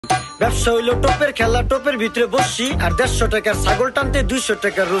ব্যবসা হইলো টোপের খেলা, টোপের ভিতরে বসছি আর 150 টাকার ছাগল টানতে 200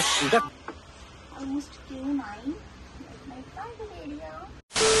 টাকার রশ্মি।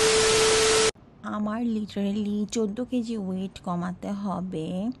 আমার লিটারেলি 14 কেজি ওয়েট কমাতে হবে।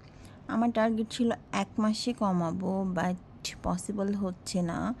 আমার টার্গেট ছিল 1 মাসে কমাবো, বাট পসিবল হচ্ছে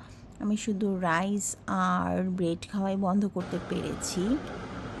না। আমি শুধু রাইস আর ব্রেড খাওয়াই বন্ধ করতে পেরেছি।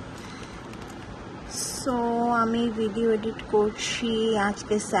 সো আমি ভিডিও এডিট করছি,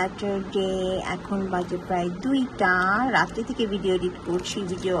 আজকে স্যাটারডে, এখন বাজে প্রায় 2টা রাত্রি থেকে ভিডিও এডিট করছি।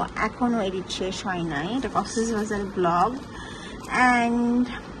 ভিডিও এখনও এডিট শেষ হয় নাই। এটা কক্সবাজার ব্লগ অ্যান্ড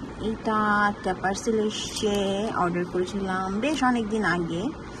এটা একটা পার্সেল এসছে, অর্ডার করেছিলাম বেশ অনেক দিন আগে।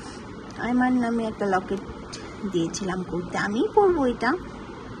 আইমান নামে একটা লকেট দিয়েছিলাম করতে, আমি পরবো এটা।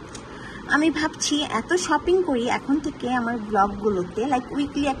 আমি ভাবছি এত শপিং করি, এখন থেকে আমার ব্লগগুলোতে লাইক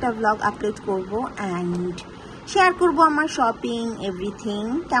উইকলি একটা ব্লগ আপলোড করব অ্যান্ড শেয়ার করব আমার শপিং এভরিথিং।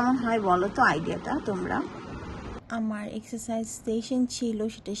 কেমন হয় বলো তো আইডিয়াটা তোমরা? আমার এক্সারসাইজ সেশন ছিল,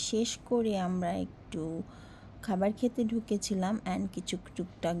 সেটা শেষ করে আমরা একটু খাবার খেতে ঢুকেছিলাম অ্যান্ড কিছু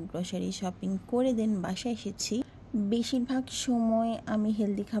টুকটাক গ্রসারি শপিং করে দেন বাসায় এসেছি। বেশিরভাগ সময় আমি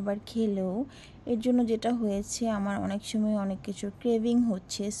হেলদি খাবার খেলেও এর জন্য যেটা হয়েছে, আমার অনেক সময় অনেক কিছুর ক্রেভিং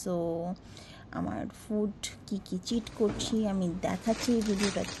হচ্ছে। সো আমার ফুড কি চিট করছি আমি দেখাচ্ছি এই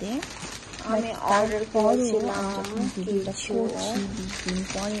ভিডিওটাতে। আমি অর্ডার করেছিলাম ভিডিওটা করছি 20 দিন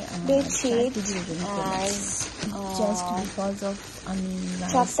পরে আমার জাস্ট বিকজ অফ আমি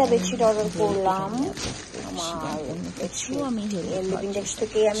 4টা বেডশিট অর্ডার করলাম। আমার আমি লিভিং ডেস্ক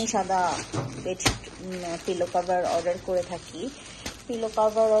থেকে আমি সাদা বেডশিট পিলো কভার অর্ডার করে থাকি। পিলো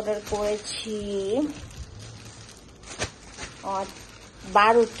কভার অর্ডার করেছি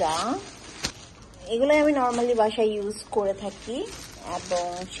 12টা। এগুলোই আমি নর্মালি বাসায় ইউজ করে থাকি এবং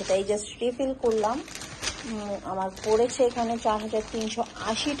সেটাই জাস্ট রিফিল করলাম। আমার পড়েছে এখানে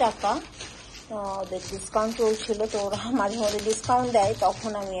 4380 টাকা। ওদের ডিসকাউন্ট চলছিল, তো ওরা মাঝে মাঝে ডিসকাউন্ট দেয়,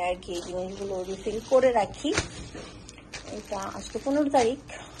 তখন আমি আর কি এই জিনিসগুলো রিফিল করে রাখি। এটা আজকে 15 তারিখ,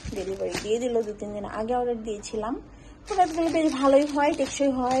 ডেলিভারি দিয়ে দিল। 2-3 দিন আগে অর্ডার দিয়েছিলাম। প্রোডাক্টগুলো বেশ ভালোই হয়,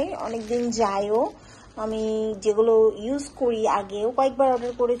 টেকসই হয়, অনেকদিন যায়ও। আমি যেগুলো ইউজ করি আগেও কয়েকবার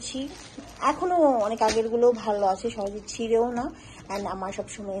অর্ডার করেছি, এখনও অনেক আগেরগুলোও ভালো আছে, সহজে ছিঁড়েও না। অ্যান্ড আমার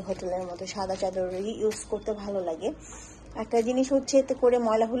সবসময় হোটেলের মতো সাদা চাদরই ইউজ করতে ভালো লাগে। একটা জিনিস হচ্ছে, এতে করে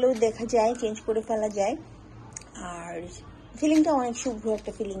ময়লা হলেও দেখা যায়, চেঞ্জ করে ফেলা যায়, আর ফিলিংটা অনেক শুভ্র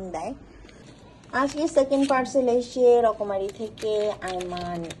একটা ফিলিং দেয়। আজকে সেকেন্ড পার্সেল এসে রকমারি থেকে।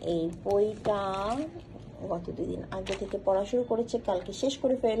 আইমান এই বইটা গত 2 দিন আগে থেকে পড়া শুরু করেছে, কালকে শেষ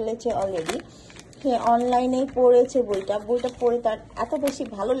করে ফেলেছে অলরেডি। সে অনলাইনেই পড়েছে বইটা পড়ে তার এত বেশি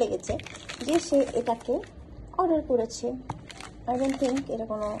ভালো লেগেছে যে সে এটাকে অর্ডার করেছে। আই ডোন্ট থিঙ্ক এটা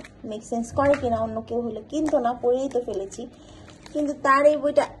কোনো মেক সেন্স করে কিনা, অন্য কেউ হলে কিন্তু না, পড়েই তো ফেলেছি। কিন্তু তার এই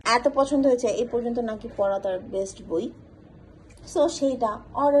বইটা এত পছন্দ হয়েছে, এই পর্যন্ত নাকি পড়া তার বেস্ট বই। সো সেইটা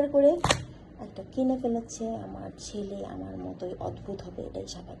অর্ডার করে একটা কিনে ফেলেছে। আমার ছেলে আমার মতোই অদ্ভুত হবে, এটাই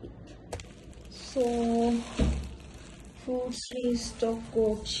স্বাভাবিক। সো ফ্রুটস রিস্টক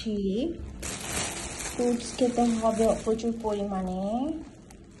করছি। ফ্রুটস খেতে হবে প্রচুর পরিমাণে,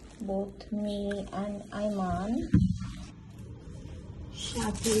 বোথ মি অ্যান্ড আইমান।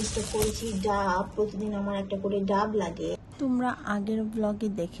 সাথে রিস্টক করেছি ডাব, প্রতিদিন আমার একটা করে ডাব লাগে। তোমরা আগের ব্লগে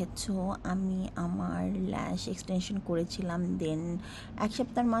দেখেছো আমি আমার ল্যাশ এক্সটেনশন করেছিলাম, দেন 1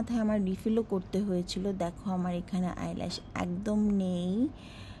 সপ্তাহের মাথায় আমার রিফিলও করতে হয়েছিল। দেখো আমার এখানে আইল্যাশ একদম নেই,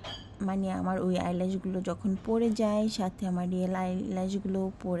 মানে আমার ওই আইল্যাশগুলো যখন পড়ে যায় সাথে আমার রিয়েল আইল্যাশগুলোও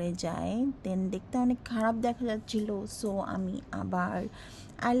পড়ে যায়, দেন দেখতে অনেক খারাপ দেখা যাচ্ছিল। সো আমি আবার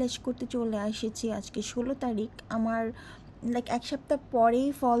আইল্যাশ করতে চলে এসেছি। আজকে 16 তারিখ। আমার লাইক 1 সপ্তাহ পরেই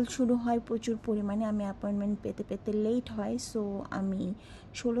ফল শুরু হয় প্রচুর পরিমাণে, আমি অ্যাপয়েন্টমেন্ট পেতে পেতে লেট হয়। সো আমি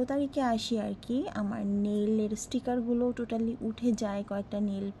 16 তারিখে আসি আর কি। আমার নেইলের স্টিকারগুলো টোটালি উঠে যায়, কয়েকটা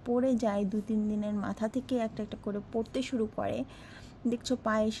নেইল পড়ে যায়, 2-3 দিনের মাথা থেকে একটা একটা করে পড়তে শুরু করে। দেখছো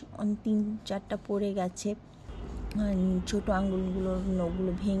পায়ে 3-4টা পড়ে গেছে, ছোটো আঙ্গুলগুলোর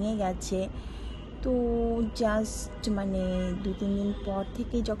নখগুলো ভেঙে গেছে। তো জাস্ট মানে 2-3 দিন পর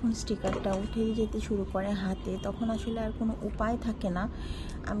থেকে যখন স্টিকারটা উঠে যেতে শুরু করে হাতে, তখন আসলে আর কোনো উপায় থাকে না,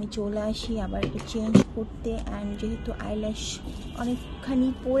 আমি চলে আসি আবার এটা চেঞ্জ করতে। অ্যান্ড যেহেতু আইল্যাশ অনেকখানি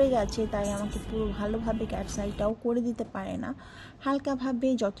পড়ে গেছে, তাই আমাকে পুরো ভালোভাবে ক্যাটস আইটাও করে দিতে পারে না, হালকাভাবে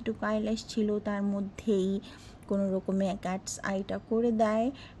যতটুকু আইল্যাশ ছিল তার মধ্যেই কোনো রকমে ক্যাটস আইটা করে দেয়।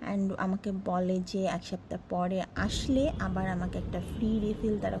 অ্যান্ড আমাকে বলে যে 1 সপ্তাহ পরে আসলে আবার আমাকে একটা ফ্রি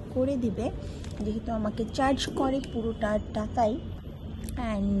রিফিল তারা করে দিবে, যেহেতু আমাকে চার্জ করে পুরোটার টাকাই।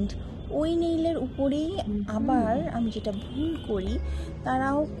 অ্যান্ড ওই নেইলের উপরেই আবার আমি যেটা ভুল করি,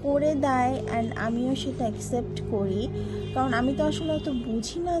 তারাও করে দেয় অ্যান্ড আমিও সেটা অ্যাকসেপ্ট করি, কারণ আমি তো আসলে অত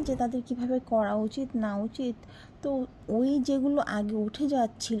বুঝি না যে তাদের কিভাবে করা উচিত না উচিত। তো ওই যেগুলো আগে উঠে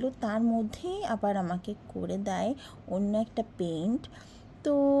যাচ্ছিল তার মধ্যেই আবার আমাকে করে দেয় অন্য একটা পেইন্ট।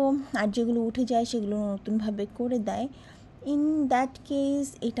 তো আর যেগুলো উঠে যায় সেগুলো নতুনভাবে করে দেয়। ইন দ্যাট কেস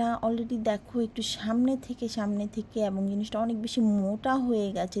এটা অলরেডি দেখো একটু সামনে থেকে এবং জিনিসটা অনেক বেশি মোটা হয়ে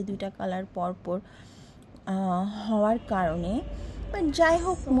গেছে দুইটা কালার পরপর হওয়ার কারণে। বাট যাই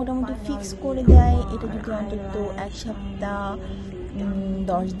হোক, মোটামুটি ফিক্স করে দেয়। এটা যদি অন্তত 1 সপ্তাহ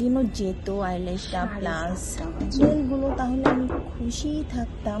 10 দিনও যেত আইল্যাশটা প্লাস জেলগুলো, তাহলে আমি খুশিই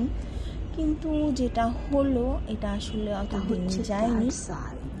থাকতাম। কিন্তু যেটা হলো, এটা আসলে অত দিন যায়নি।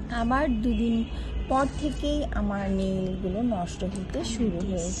 আবার 2 দিন পর থেকেই আমার নেইলগুলো নষ্ট হতে শুরু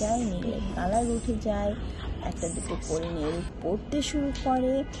হয়ে যায়, নেইলের কালার উঠে যায়, একটা দুটো করে নেইল পড়তে শুরু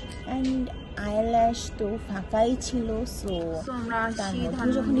করে। অ্যান্ড আইল্যাশ তো ফাঁকাই ছিল, সো তার মধ্যে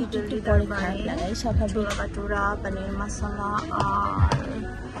যখন একটু একটু করে খারাপ লাগাই স্বাভাবিক। বাটুরা, পনির মশলা আর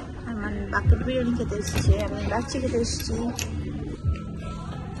আমার বাকেট বিরিয়ানি খেতে এসেছি, আমি লাচ্ছি খেতে এসেছি।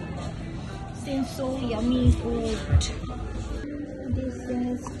 So yummy food. This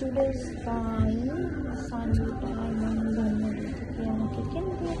is today's time. Sunday time and Bangladeshi থেকে আমাকে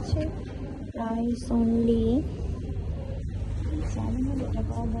কিনে দিয়েছে rice only 700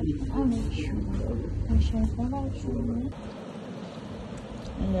 টাকা, বাট অনেক সুন্দর, বাসায় করার জন্য।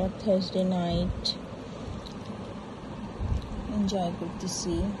 আমরা থার্সডে নাইট এনজয়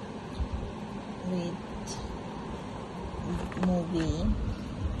করতেছি উইথ মুভি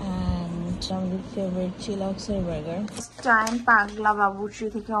and আমাদের ফেভারিট চিলক্সের বার্গার। টাইম পাগলা বাবুর্চি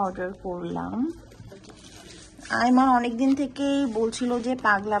থেকে অর্ডার করলাম। আইমান অনেকদিন থেকেই বলছিল যে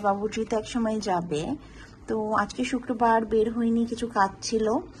পাগলা বাবুর্চিতে একসময় যাবে, তো আজকে শুক্রবার বের হয়নি, কিছু কাজ ছিল,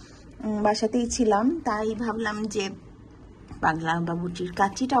 বাসাতেই ছিলাম, তাই ভাবলাম যে পাগলা বাবুর্চির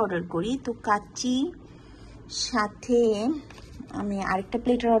কাচ্চিটা অর্ডার করি। তো কাচ্চি সাথে আমি আরেকটা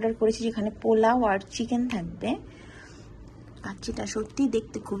প্লেটার অর্ডার করেছি যেখানে পোলাও আর চিকেন থাকবে। কাচ্চিটা সত্যি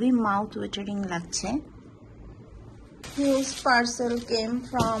দেখতে খুবই মাউথ ওয়াটারিং লাগছে। His parcel came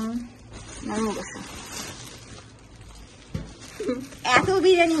from এত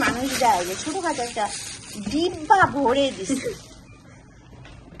বিরিয়ানি মানুষ দেয় যে ছোটখাটো একটা ডিব্বা ভরে দিচ্ছে।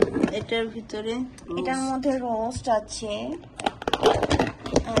 এটার ভিতরে, এটার মধ্যে রোস্ট আছে,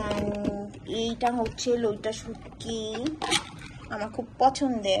 এইটা হচ্ছে লইটা শুটকি, আমার খুব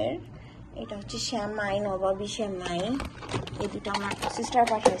পছন্দের। এটা হচ্ছে শ্যামাই, নবাবী শ্যামাই, এই দুটো আমার সিস্টার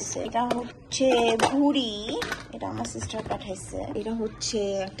পাঠাইছে। এটা হচ্ছে ভুড়ি, এটা আমার সিস্টার পাঠাইছে। এটা হচ্ছে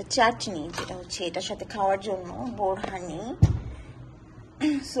একটা চাটনি, যেটা হচ্ছে এটার সাথে খাওয়ার জন্য, বোরহানি।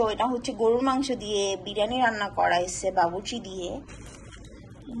 সো এটা হচ্ছে গরুর মাংস দিয়ে বিরিয়ানি রান্না করাইছে বাবুর্চি দিয়ে।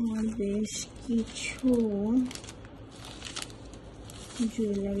 বেশ কিছু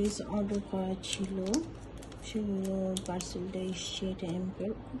জুয়েলারিজ অর্ডার করা ছিল, সেগুলো পার্সেলটা এসছে।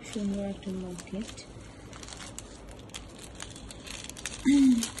 টেম্পের খুব সুন্দর একটা লকেট,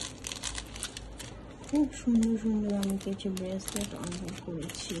 খুব সুন্দর সুন্দর আমি কিছু ব্রেসলেট অর্ডার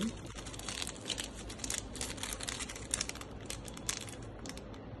করেছি।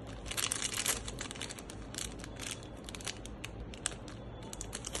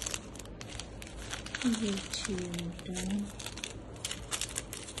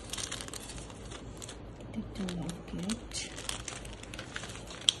 একটা লকেট,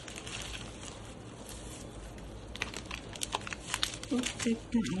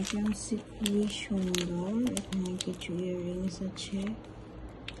 প্রত্যেকটা আইটেমসই খুবই সুন্দর। এখানে কিছু ইয়াররিংস আছে,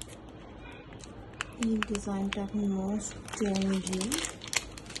 এই ডিজাইনটা এখন মোস্ট ট্রেন্ডি।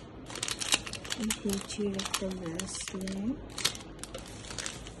 গুচির একটা ব্রেসলেট,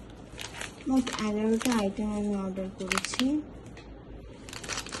 মোট 11টা আইটেম আমি অর্ডার করেছি।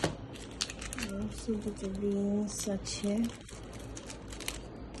 রিংস আছে,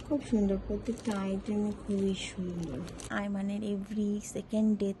 খুব সুন্দর, প্রত্যেকটা আইটেমই খুবই সুন্দর। আইমানের এভরি সেকেন্ড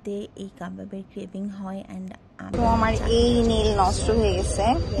ডেতে এই কাবাবের ক্রেভিং হয়। অ্যান্ড তো আমার এই নীল নষ্ট হয়ে গেছে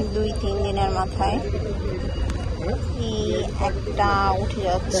 2-3 দিনের মাথায়, এই একটা উঠে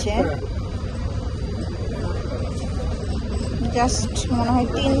যাচ্ছে, জাস্ট মনে হয়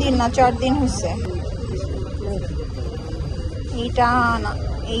 3 দিন না 4 দিন হয়েছে। এইটা না,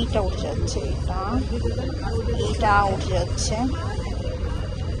 এইটা উঠে যাচ্ছে, এইটা উঠে যাচ্ছে।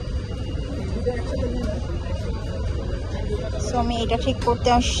 সো আমি এটা ঠিক করতে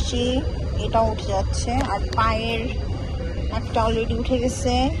আসছি, এটা উঠে যাচ্ছে। আর পায়ের একটা অলরেডি উঠে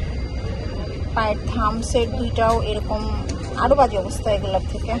গেছে, পায়ের থামসের 2টাও এরকম আরো বাজে অবস্থা এগুলোর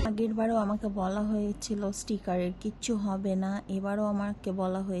থেকে। আগের বারও আমাকে বলা হয়েছিল স্টিকারের কিচ্ছু হবে না, এবারও আমাকে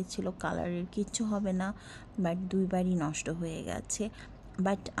বলা হয়েছিল কালারের কিচ্ছু হবে না, বাট দুইবারই নষ্ট হয়ে গেছে।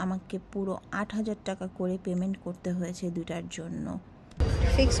 বাট আমাকে পুরো 8,000 টাকা করে পেমেন্ট করতে হয়েছে দুইটার জন্য।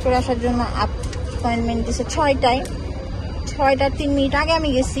 ফিক্স করে আসার জন্য অ্যাপয়েন্টমেন্ট দিছে 6টায়। 6টার 3 মিনিট আগে আমি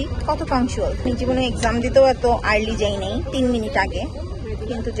গেছি। কত পাংচুয়াল! আমি জীবনে এক্সাম দিতেও এত আর্লি যাই নাই, 3 মিনিট আগে।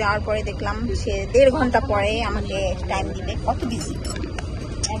 কিন্তু যাওয়ার পরে দেখলাম সে 1.5 ঘন্টা পরে আমাকে টাইম দিবে। কত বিজি!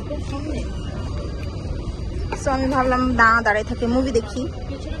 সো আমি ভাবলাম দাঁড়ায় থাকে মুভি দেখি।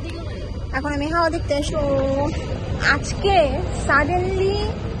 এখন আমি হাওয়া দেখতে আসো। আজকে সাডেনলি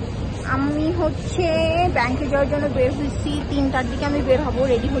আমি হচ্ছে ব্যাংকে যাওয়ার জন্য বের হয়েছি। 3টার দিকে আমি বের হব,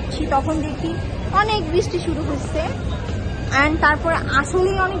 রেডি হচ্ছি। তখন দেখি অনেক বৃষ্টি শুরু হচ্ছে, অ্যান্ড তারপরে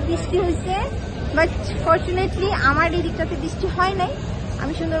আসলেই অনেক বৃষ্টি হয়েছে। বাট ফর্চুনেটলি আমার এই দিকটাতে বৃষ্টি হয় নাই।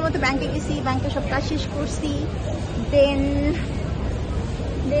 আমি সুন্দর মতো ব্যাংকে গেছি, ব্যাংকে সব কাজ শেষ করছি। দেন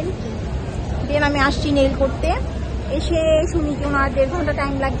আমি আসছি নেল করতে। এসে শুনি কি ওনার 1.5 ঘন্টা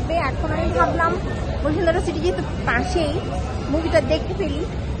টাইম লাগবে। এখন আমি ভাবলাম বসুন্ধরা সিটি যেহেতু পাশেই, মুভিটা দেখতে ফেলি।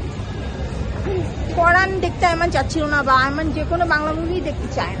 পরান দেখতে আমার যাচ্ছিল না, বা আমার যে কোনো বাংলা মুভি দেখতে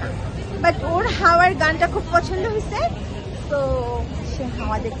চায় না, বাট ওর হাওয়ার গানটা খুব পছন্দ হয়েছে, তো সে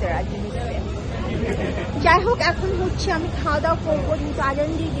হাওয়া দেখতে রাজি হয়েছে। যাই হোক, এখন হচ্ছে আমি খাওয়া দাওয়া করবো, কিন্তু আজান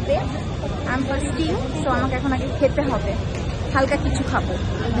দিয়ে দিবে। আমি ফাস্টিং, তো আমাকে এখন আগে খেতে হবে। হালকা কিছু খাবো,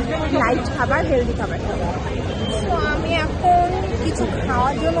 লাইট খাবার, হেলদি খাবার খাবো। তো আমি এখন কিছু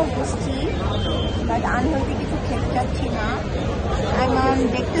খাওয়ার জন্য বসছি, বাট আনহেলদি কিছু খেতে চাচ্ছি না। এখন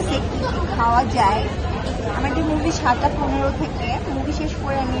দেখতেছি কি খাওয়া যায়। আমার যে মুভি 7:15 থেকে, মুভি শেষ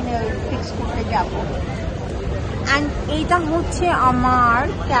করে আমি ফিক্স করতে যাবো। অ্যান্ড এইটা হচ্ছে আমার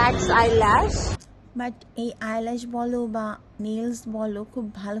ক্যাটস আইল্যাশ। বাট এই আইল্যাশ বলো বা নেলস বলো, খুব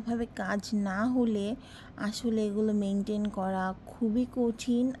ভালোভাবে কাজ না হলে আসলে এগুলো মেনটেন করা খুবই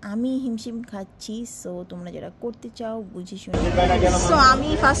কঠিন। আমি হিমশিম খাচ্ছি। সো তোমরা যারা করতে চাও বুঝে শুনে। সো আমি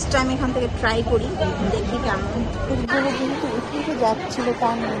ফার্স্ট টাইম এখান থেকে ট্রাই করি, দেখি কেমন। ফুলগুলো কিন্তু উঠে যাচ্ছিল,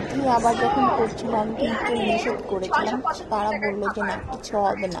 তার মধ্যেই আবার যখন করছিল আমি কিন্তু নিষেধ করেছিলাম। তারা বললো যে না, কিছু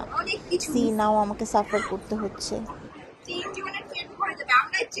হবে না। সি নাও আমাকে সাফার করতে হচ্ছে।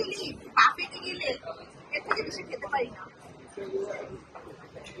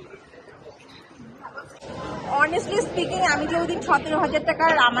 অনেস্টলি স্পিকিং, আমি যে ওদিন 17,000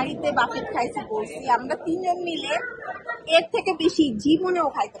 টাকার রামারিতে বাফেট খাইছি বলছি, আমরা 3 জন মিলে এর থেকে বেশি জীবনেও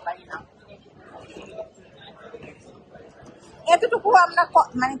খাইতে পারি না। এতটুকু আমরা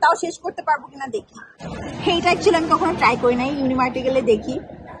মানে তাও শেষ করতে পারবো কিনা দেখি। এইটা অ্যাকচুয়ালি আমি কখনো ট্রাই করি নাই, ইউনিমার্টে গেলে দেখি।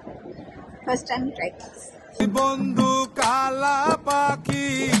 ফার্স্ট টাইম ট্রাই করছি। বন্ধু কালা পাখি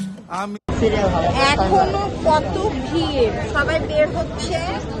আমি এখনো কত ভিড়, সবাই বের হচ্ছে।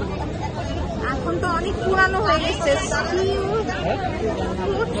 এখন তো অনেক পুরানো হয়ে গেছে,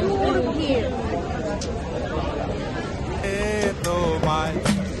 প্রচুর ভিড়। তোমায়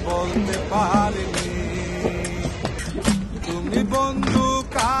বলতে পারিনি তুমি বন্ধু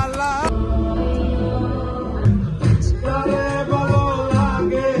কালা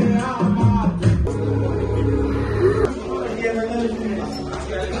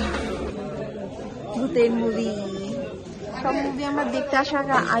ভূতের মুভি, সব মুভি আমরা দেখতে আসার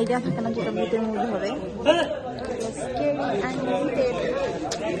আইডিয়া থাকে না যেটা ভূতের মুভি হবে।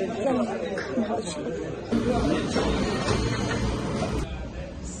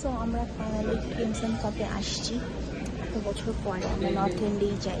 সো আমরা ফাইনালি ক্রিমসন কাপে আসছি। এত বছর পরে আমরা নর্থ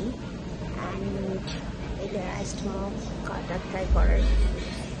ইন্ডিয়ায় যাই, অ্যান্ড এটা আইসক্রিম কাটা ট্রাই করার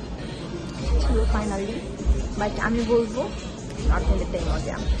ছিল ফাইনালি। বাট আমি বলবো নর্থ ইন্ডিয়াতে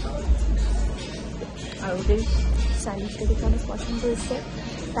মজা। আর ওদের স্যান্ডউইচটা দেখে অনেক পছন্দ হয়েছে,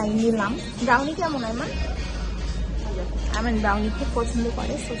 তাই নিলাম। ব্রাউনি কেমন আয়মান? আমার ব্রাউনি খুব পছন্দ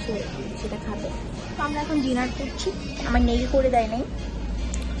করে, সো সেটা খাবে। তো আমরা এখন ডিনার করছি। আমার নেইল করে দেয় নাই,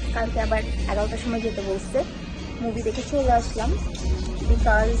 কালকে আবার 11টার সময় যেতে বলছে। মুভি দেখে চলে আসলাম,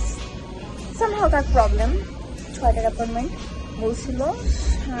 বিকজ সামহাউ তার প্রবলেম। 6টার অ্যাপয়েন্টমেন্ট বলছিল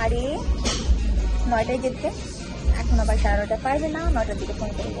 9:30 যেতে, এখন আবার 9:30 পারবে না। 9টার দিকে ফোন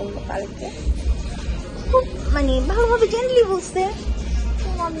করে বললো কালকে। খুব মানে ভালোভাবে জেন্টলি বলছে, তো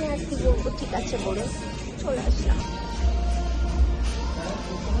আমি আর কি বলবো, ঠিক আছে বলে চলে আসলাম।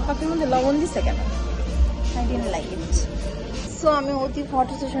 কফির মধ্যে লবণ দিচ্ছে কেন? I didn't like it. So আমি অতি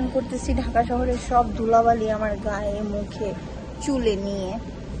ফটো সেশন করতেছি। ঢাকা শহরের সব ধুলাবালি আমার গায়ে, মুখে, চুলে নিয়ে,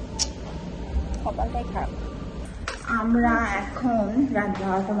 কপালটাই খারাপ। আমরা এখন রাত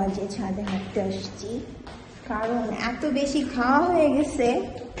 12টা বাজে ছাদে হাঁটতে আসছি, কারণ এত বেশি খাওয়া হয়ে গেছে।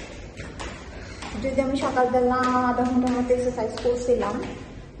 যদি আমি সকালবেলা আধা ঘন্টার মতো এক্সারসাইজ করছিলাম,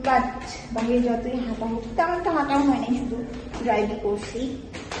 বাট বাইরে যতই হাঁটা হোক, তেমন একটা হাঁটাও হয়নি, শুধু ড্রাইভই করছি।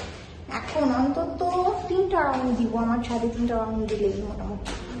 এখন অন্তত 3টা রাউন্ড দিব, আমার 3.5 রাউন্ড দিলেই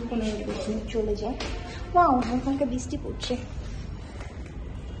মোটামুটি 15-20 মিনিট চলে যায়। ওয়াও, ওখানকার বৃষ্টি পড়ছে,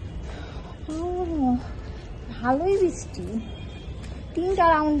 ভালোই বৃষ্টি। 3টা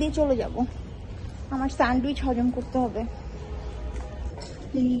রাউন্ড দিয়ে চলে যাব, আমার স্যান্ডউইচ হজম করতে হবে।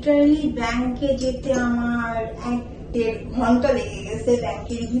 লিটারালি ব্যাংকে যেতে আমার 1-1.5 ঘন্টা লেগে গেছে,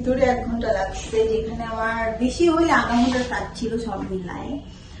 ব্যাংকের ভিতরে 1 ঘন্টা লাগছে, যেখানে আমার বেশি হলে আধা ঘন্টার কাজ ছিল সব মিলায়।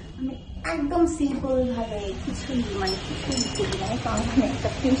 আমি একদম সিম্পল ভাবে কিছুই করি নাই, কারণ আমি একটা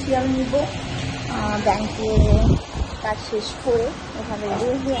ফেসিয়াল নিব, ব্যাংকে কাজ শেষ করে ওখানে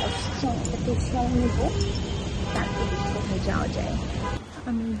বের হয়ে আসছি, একটা ফেসিয়াল নিব, তারপর কোথায় যাওয়া যায়।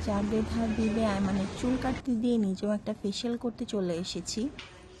 আমি যাবে ভাবিবে মানে চুল কাটতে দিয়ে নিজেও একটা ফেসিয়াল করতে চলে এসেছি।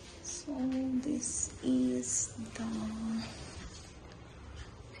 So this is the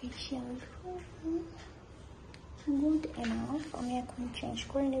facial good enough. আমি এখন চেঞ্জ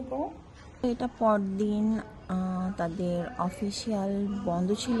করে নেব। এটা পরদিন তাদের অফিসিয়াল বন্ধ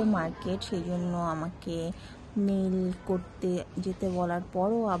ছিল মার্কেট, সেই জন্য আমাকে মেল করতে যেতে বলার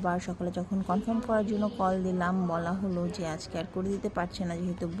পরও আবার সকালে যখন কনফার্ম করার জন্য কল দিলাম, বলা হলো যে আজকে আর করে দিতে পারছে না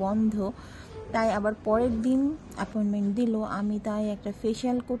যেহেতু বন্ধ। তাই আবার পরের দিন অ্যাপয়েন্টমেন্ট দিল। আমি তাই একটা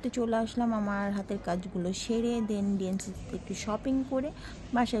ফেসিয়াল করতে চলে আসলাম, আমার হাতের কাজগুলো সেরে দেন ডিএনসিতে একটু শপিং করে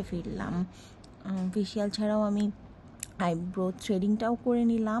বাসায় ফিরলাম। ফেসিয়াল ছাড়াও আমি আইব্রো থ্রেডিংটাও করে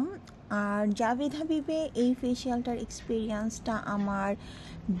নিলাম। আর জাভেদ হাবিবে এই ফেসিয়ালটার এক্সপিরিয়েন্সটা আমার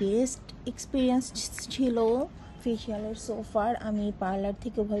বেস্ট এক্সপিরিয়েন্স ছিল ফেসিয়ালের সোফার। আমি পার্লার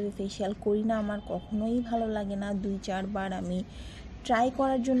থেকে ওভাবে ফেসিয়াল করি না, আমার কখনোই ভালো লাগে না। 2-4 বার আমি ট্রাই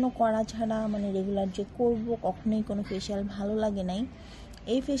করার জন্য করা ছাড়া মানে রেগুলার যে করব কখনোই কোনো ফেসিয়াল ভালো লাগে নাই।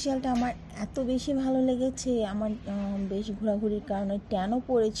 এই ফেসিয়ালটা আমার এত বেশি ভালো লেগেছে, আমার বেশ ঘোরাঘুরির কারণে ট্যানও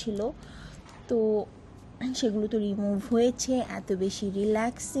পড়েছিল, তো সেগুলো তো রিমুভ হয়েছে। এত বেশি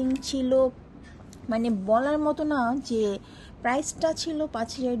রিল্যাক্সিং ছিল, মানে বলার মতো না। যে প্রাইসটা ছিল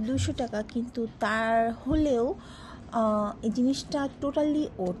 5200 টাকা, কিন্তু তার হলেও এই জিনিসটা টোটালি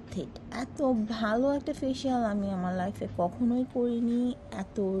ওর্থ ইট। এত ভালো একটা ফেসিয়াল আমি আমার লাইফে কখনোই করিনি।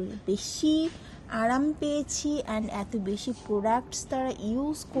 এত বেশি আরাম পেয়েছি অ্যান্ড এত বেশি প্রোডাক্টস তারা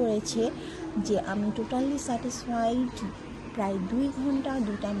ইউজ করেছে যে আমি টোটালি স্যাটিসফাইড। প্রায় 2 ঘন্টা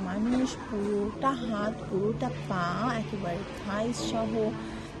 2টা মানুষ, পুরোটা হাত পুরোটা পা একেবারে থাইস সহ,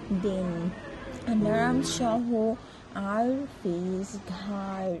 দেন আন্ডারআর্মস সহ, আর ফেস,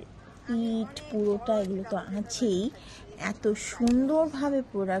 ঘাড়, পিঠ পুরোটা, এগুলো তো আছেই। এত সুন্দরভাবে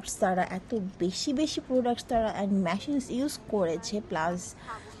প্রোডাক্টস তারা, এত বেশি প্রোডাক্টস তারা অ্যান্ড মেশিনস ইউজ করেছে, প্লাস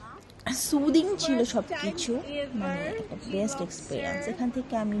সুদিং ছিল সব কিছু, মানে একটা বেস্ট এক্সপিরিয়েন্স। এখান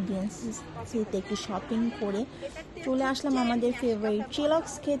থেকে আমি ডিএনসিতে একটু শপিং করে চলে আসলাম আমাদের ফেভারিট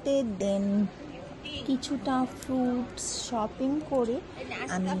চিলক্স খেতে। দেন কিছুটা ফ্রুটস শপিং করে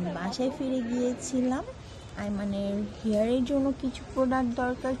আমি বাসায় ফিরে গিয়েছিলাম। আইমানের হেয়ারের জন্য কিছু প্রোডাক্ট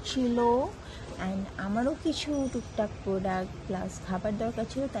দরকার ছিল অ্যান্ড আমারও কিছু টুকটাক প্রোডাক্ট প্লাস খাবার দরকার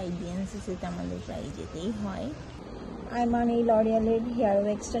ছিল, তাই ডিএনসিতে আমাদের প্রায় যেতেই হয়। আইমান এই লরিয়ালের হেয়ার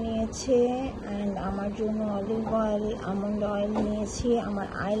ওয়্যাক্সটা নিয়েছে অ্যান্ড আমার জন্য অলিভ অয়েল, আমন্ড অয়েল নিয়েছি। আমার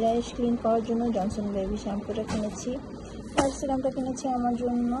আইল্যাশ ক্লিন করার জন্য জনসন বেবি শ্যাম্পুটা কিনেছি, হেয়ার সিরামটা কিনেছি আমার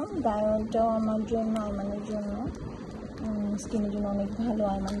জন্য, ডায়োলটাও আমার জন্য, আইমানের জন্য, স্কিনের জন্য অনেক ভালো।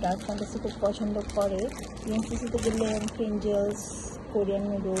 আইমান ডার্ক ফ্যান্টাসি খুব পছন্দ করে। ডিএনসিতে গেলে ফ্রিঞ্জেলস, কোরিয়ান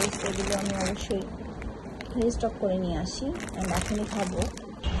নুডলস এগুলো আমি অবশ্যই রিস্টক করে নিয়ে আসি অ্যান্ড এখনই খাবো।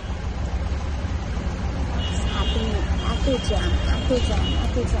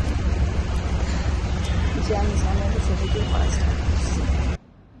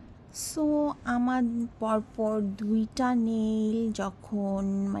 সো আমার পরপর 2টা নেইল যখন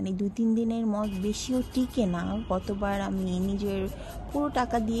মানে 2-3 দিনের বেশিও টিকে না, গতবার আমি নিজের পুরো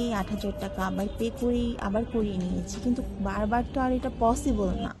টাকা দিয়েই 8000 টাকা আবার পে করেই আবার করিয়ে নিয়েছি, কিন্তু বারবার তো আর এটা পসিবল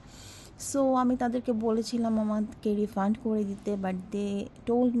না। সো আমি তাদেরকে বলেছিলাম আমাকে রিফান্ড করে দিতে, বাট দে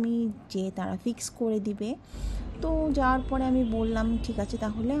টোল্ড মি যে তারা ফিক্স করে দিবে। তো যাওয়ার পরে আমি বললাম ঠিক আছে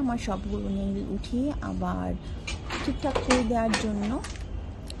তাহলে আমার সবগুলো নেইল উঠিয়ে আবার ঠিকঠাক করে দেওয়ার জন্য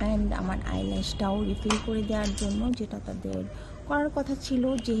অ্যান্ড আমার আইল্যাশটাও রিফিল করে দেওয়ার জন্য, যেটা তাদের করার কথা ছিল,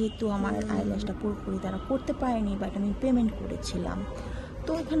 যেহেতু আমার আইল্যাশটা পুরোপুরি তারা করতে পারেনি, বাট আমি পেমেন্ট করেছিলাম।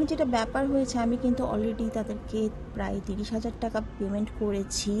 তো এখানে যেটা ব্যাপার হয়েছে, আমি কিন্তু অলরেডি তাদেরকে প্রায় 30,000 টাকা পেমেন্ট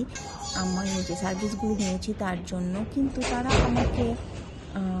করেছি আমার যে সার্ভিসগুলো নিয়েছি তার জন্য, কিন্তু তারা আমাকে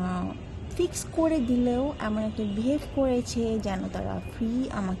ফিক্স করে দিলেও এমন একটা বিহেভ করেছে যেন তারা ফ্রি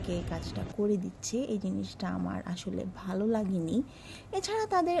আমাকে কাজটা করে দিচ্ছে। এই জিনিসটা আমার আসলে ভালো লাগেনি। এছাড়া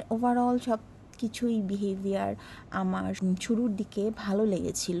তাদের ওভারঅল সব কিছুই বিহেভিয়ার আমার শুরুর দিকে ভালো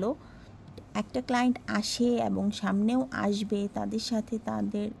লেগেছিল। একটা ক্লায়েন্ট আসে এবং সামনেও আসবে, তাদের সাথে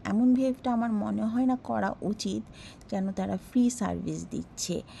তাদের এমন বিহেভটা আমার মনে হয় না করা উচিত যেন তারা ফ্রি সার্ভিস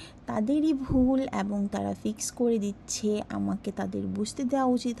দিচ্ছে। তাদেরই ভুল এবং তারা ফিক্স করে দিচ্ছে। আমাকে তাদের বুঝতে দেওয়া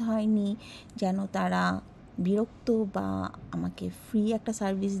উচিত হয়নি যেন তারা বিরক্ত বা আমাকে ফ্রি একটা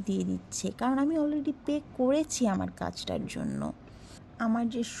সার্ভিস দিয়ে দিচ্ছে, কারণ আমি অলরেডি পে করেছি আমার কাজটার জন্য। আমার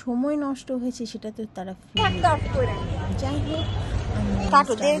যে সময় নষ্ট হয়েছে সেটা তো তারা ফ্রি। যাই হোক,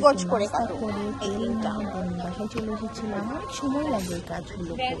 কাটো, 1.5 গজ করে কাটো। বাসায় চলে এসেছিলাম। অনেক সময় লাগে এই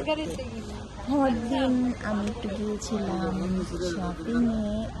কাজগুলো করতে। পরদিন আমি একটু গিয়েছিলাম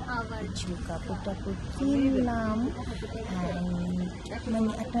শপিংয়ে, কিছু কাপড় টাপড় কিনলাম, মানে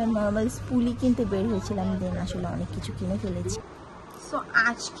একটা নর্মাল স্পুলি কিনতে বের হয়েছিলাম, দেন আসলে অনেক কিছু কিনে ফেলেছি। সো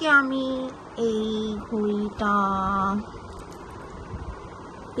আজকে আমি এই ঘড়িটা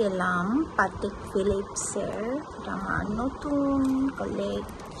পেলাম পাটেক ফিলিপসের। এটা আমার নতুন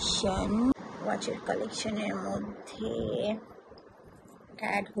কালেকশন, ওয়াচের কালেকশনের মধ্যে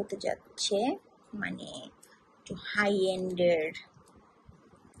অ্যাড হতে যাচ্ছে, মানে একটু হাই এন্ডের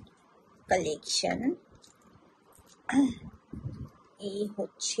কালেকশন। এই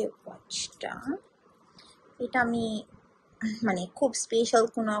হচ্ছে ওয়াচটা। এটা আমি মানে খুব স্পেশাল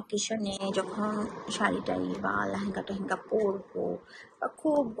কোনো অকেশনে যখন শাড়ি টাড়ি বা লেহেঙ্গা টেহেঙ্গা পরবো বা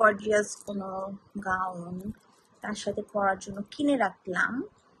খুব গর্জিয়াস কোনো গাউন তার সাথে পরার জন্য কিনে রাখলাম,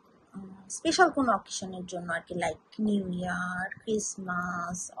 স্পেশাল কোনো অকেশনের জন্য আর কি, like new year,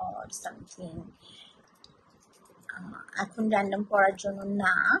 Christmas or something. এখন র্যান্ডম পরার জন্য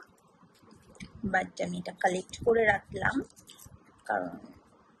না, বাট আমি এটা কালেক্ট করে রাখলাম কারণ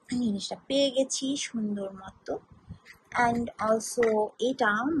জিনিসটা পেয়ে গেছি সুন্দর মতো। অ্যান্ড অলসো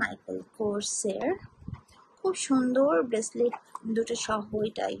এটা মাইকেল কোর্সের খুব সুন্দর ব্রেসলেট দুটো সহ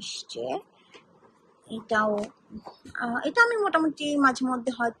এটা এসছে। এটা আমি মোটামুটি মাঝে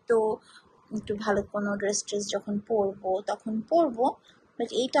মধ্যে হয়তো একটু ভালো কোনো ড্রেস যখন পরবো তখন পরবো, বাট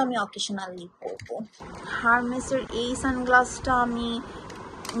এইটা আমি অকেশনালি পরবো। হারমেসের এই সানগ্লাসটা আমি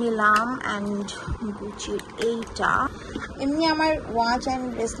নিলাম অ্যান্ড গুচির এইটা। এমনি আমার ওয়াচ অ্যান্ড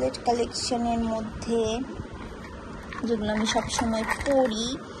ব্রেসলেট কালেকশনের মধ্যে যেগুলো আমি সবসময় পরি,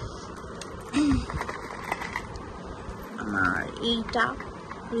 আমার এইটা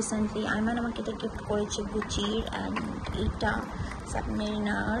রিসেন্টলি আইমান আমাকে এটা গিফট করেছে গুচির, অ্যান্ড এইটা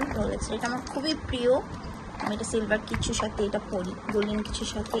সাবমেরিনার রোলেক্স। এটা আমার খুবই প্রিয়। আমি এটা সিলভার কিছুর সাথে এটা পরি, গোল্ডেন কিছুর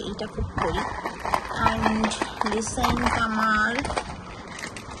সাথে এইটা খুব পরি। অ্যান্ড রিসেন্ট আমার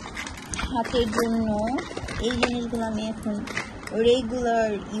হাতের জন্য এই জিনিসগুলো আমি এখন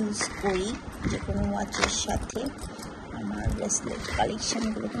রেগুলার ইউজ করি যে কোনো ওয়াচের সাথে। আমার ব্রেসলেট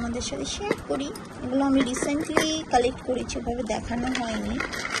কালেকশানগুলো তোমাদের সাথে শেয়ার করি। এগুলো আমি রিসেন্টলি কালেক্ট করেছি, ওভাবে দেখানো হয়নি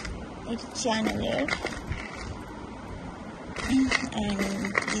এটা চ্যানেলের। And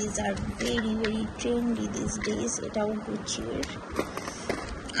these are very very trendy this days. এটাও গুচির।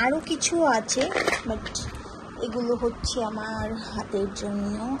 আরও কিছু আছে বাট এগুলো হচ্ছে আমার হাতের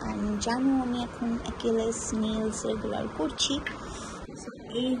জন্য। অ্যান্ড জানো আমি এখন অ্যাকিলেস নেলস রেগুলার করছি।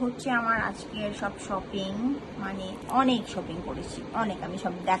 এই হচ্ছে আমার আজকের সব শপিং, মানে অনেক শপিং করেছি, অনেক। আমি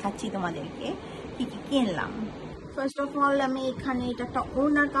সব দেখাচ্ছি তোমাদেরকে কি কি কিনলাম। ফার্স্ট অফ অল আমি এখানে এটা একটা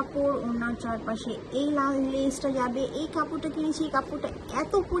ওড়নার কাপড়, ওড়নার চারপাশে এই লাল লেসটা যাবে, এই কাপড়টা কিনেছি। এই কাপড়টা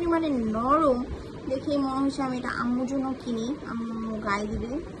এত পরিমাণে নরম দেখে মনে হচ্ছে আমি এটা আম্মুর জন্য কিনি, আম্মু গায়ে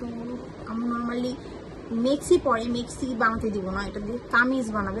দিবে। তো আম্মু নর্মালি মেক্সি পরে, মেক্সি বানাতে দিব না, এটা দিয়ে কামিজ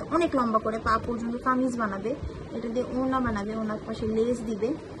বানাবে, অনেক লম্বা করে পা পর্যন্ত কামিজ বানাবে। এটা দিয়ে ওড়না বানাবে, ওড়নার পাশে লেস দিবে।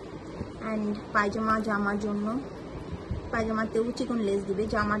 অ্যান্ড পায়জামা, জামার জন্য পায়জামাতেও চিকন লেস দিবে,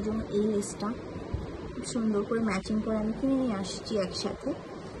 জামার জন্য এই লেসটা খুব সুন্দর করে ম্যাচিং করে আমি কিনে নিয়ে আসছি একসাথে।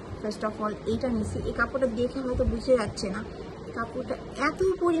 ফার্স্ট অফ অল এইটা নিয়েছি। এই কাপড়টা দেখে হয়তো বুঝে যাচ্ছে না, কাপড়টা এত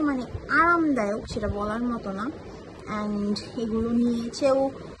পরিমাণে আরামদায়ক সেটা বলার মতো না। অ্যান্ড এগুলো নিয়েছেও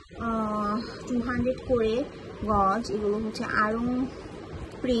 200 করে গজ। এগুলো হচ্ছে আরং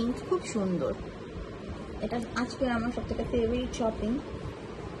প্রিন্ট, খুব সুন্দর। এটা আজকে আমার সবথেকে ফেভারিট শপিং।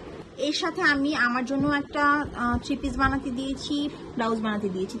 এর সাথে আমি আমার জন্য একটা 3 পিস বানাতে দিয়েছি, ব্লাউজ বানাতে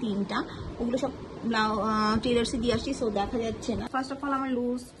দিয়েছি 3টা। ওগুলো সব টেলার্সে দিয়ে আসছি, সো দেখা যাচ্ছে না। ফার্স্ট অফ অল আমার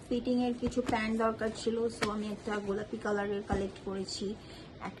লুজ ফিটিং এর কিছু প্যান্ট দরকার ছিল, সো আমি একটা গোলাপি কালারের কালেক্ট করেছি,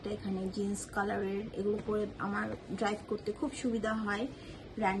 একটা এখানে জিন্স কালারের। এগুলো পরে আমার ড্রাইভ করতে খুব সুবিধা হয়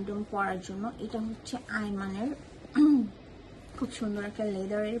র্যান্ডম পরার জন্য। এটা হচ্ছে আইমানের খুব সুন্দর একটা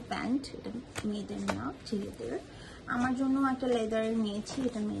লেদারের প্যান্ট, এটা মেয়েদের না ছেলেদের। আমার জন্য একটা লেদারের নিয়েছি,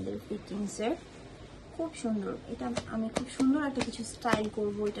 এটা মেয়েদের ফিটিংসের, খুব সুন্দর। এটা আমি খুব সুন্দর একটা কিছু স্টাইল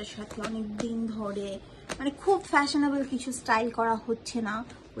করবো এটার সাথে অনেক দিন ধরে, মানে খুব ফ্যাশনেবল কিছু স্টাইল করা হচ্ছে না,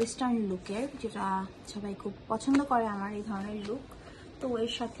 ওয়েস্টার্ন লুকের, যেটা সবাই খুব পছন্দ করে আমার এই ধরনের লুক। তো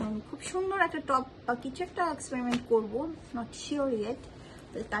এর সাথে আমি খুব সুন্দর একটা টপ বা কিছু একটা এক্সপেরিমেন্ট করবো, নট শিওর ইয়েট।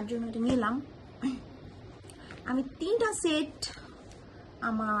 তো তার জন্য এটা নিলাম। আমি 3টা সেট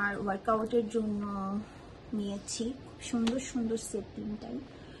আমার ওয়ার্কআউটের জন্য নিয়েছি, খুব সুন্দর সুন্দর সেট 3টাই,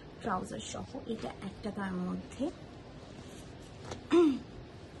 ট্রাউজার সহ। এটা 1 টাকার মধ্যে।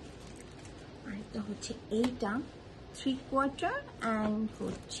 আর এটা হচ্ছে এইটা 3/4 অ্যান্ড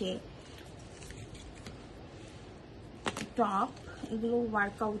হচ্ছে টপ। এগুলো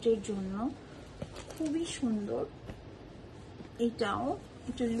ওয়ার্কআউটের জন্য খুবই সুন্দর। এটাও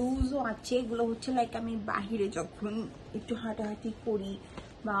একটু লুজও আছে। এগুলো হচ্ছে লাইক আমি বাহিরে যখন একটু হাঁটাহাঁটি করি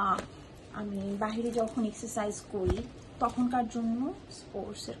বা আমি বাহিরে যখন এক্সারসাইজ করি তখনকার জন্য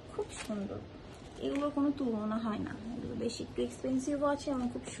স্পোর্টসের খুব সুন্দর। এগুলোর কোনো তুলনা হয় না। এগুলো বেশি একটু এক্সপেন্সিভও আছে এবং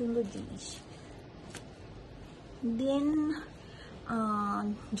খুব সুন্দর জিনিস। দেন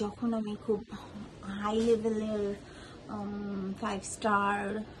যখন আমি খুব হাই লেভেলের 5 স্টার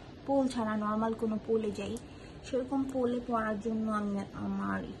পোল ছাড়া নর্মাল কোনো পোলে যাই, সেরকম পোলে পড়ার জন্য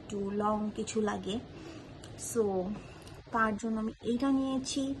আমার একটু লং কিছু লাগে। সো তার জন্য আমি এইটা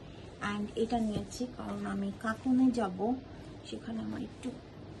নিয়েছি অ্যান্ড এটা নিয়েছি, কারণ আমি কাকুনে যাব, সেখানে আমার একটু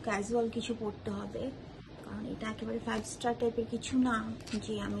ক্যাজুয়াল কিছু পরতে হবে। কারণ এটা একেবারে 5 স্টার টাইপের কিছু না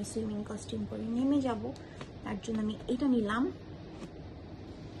যে আমি সুইমিং কস্টিউম পরে নেমে যাব। তার জন্য আমি এটা নিলাম।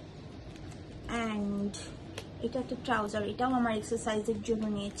 অ্যান্ড এটা একটা ট্রাউজার, এটাও আমার এক্সারসাইজের জন্য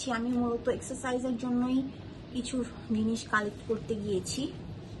নিয়েছি। আমি মূলত এক্সারসাইজের জন্যই কিছু জিনিস কালেক্ট করতে গিয়েছি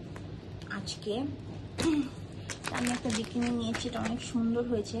আজকে। আমি একটা বিকিনি নিয়েছি, এটা অনেক সুন্দর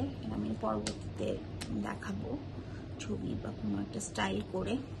হয়েছে। এটা আমি পরবর্তীতে দেখাবো ছবি বা কোনো একটা স্টাইল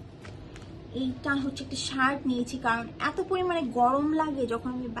করে। এইটা হচ্ছে একটা শার্ট নিয়েছি, কারণ এত পরিমাণে গরম লাগে যখন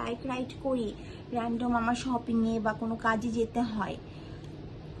আমি বাইক রাইড করি, র্যান্ডম আমার শপিংয়ে বা কোনো কাজে যেতে হয়।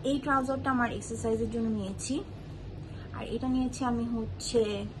 এই ট্রাউজারটা আমার এক্সারসাইজের জন্য নিয়েছি। আর এটা নিয়েছি আমি হচ্ছে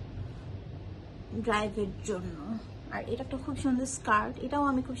ড্রাইভের জন্য। আর এটা একটা খুব সুন্দর স্কার্ট, এটাও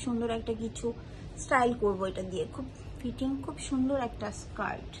আমি খুব সুন্দর একটা কিছু স্টাইল করবো এটা দিয়ে। খুব ফিটিং, খুব সুন্দর একটা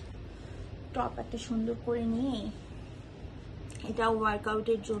স্কার্ট। টপ একটা সুন্দর করে নিয়ে এটাও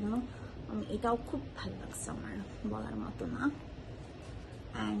ওয়ার্কআউটের জন্য। এটাও খুব ভালো লাগছে আমার, বলার মতো না।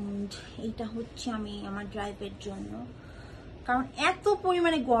 অ্যান্ড এইটা হচ্ছে আমি আমার ড্রাইভের জন্য, কারণ এত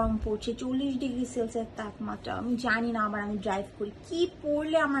পরিমাণে গরম পড়ছে, 40 ডিগ্রি সেলসিয়াস তাপমাত্রা। আমি জানি না, আবার আমি ড্রাইভ করি, কি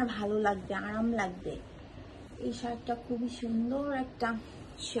পরলে আমার ভালো লাগবে, আরাম লাগবে। এই শার্টটা খুবই সুন্দর একটা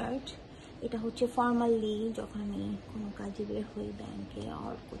শার্ট। এটা হচ্ছে ফর্মালি যখন আমি কোনো কাজে বের হই, ব্যাংকে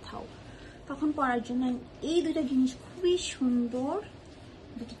আর কোথাও, তখন পরার জন্য। এই দুটো জিনিস খুবই সুন্দর,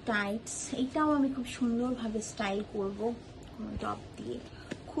 দুটো টাইটস। এইটাও আমি খুব সুন্দরভাবে স্টাইল করব কোনো টপ দিয়ে,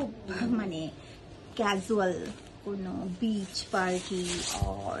 খুব মানে ক্যাজুয়াল কোনো বিচ পার্টি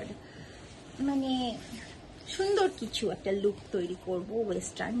আর মানে সুন্দর কিছু একটা লুক তৈরি করব,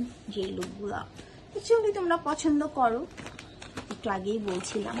 ওয়েস্টার্ন যে লুকগুলো অ্যাকচুয়ালি তোমরা পছন্দ করো, একটু আগেই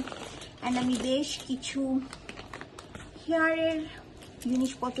বলছিলাম। অ্যান্ড আমি বেশ কিছু হেয়ারের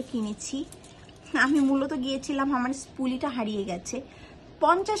জিনিসপত্র কিনেছি। আমি মূলত গিয়েছিলাম, আমার স্পুলিটা হারিয়ে গেছে।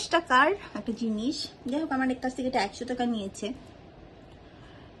 50 টাকার একটা জিনিস, যাই হোক আমার কাছ থেকে এটা 100 টাকা নিয়েছে।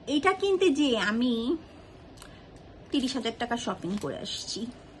 এইটা কিনতে যেয়ে আমি 30,000 টাকা শপিং করে আসছি।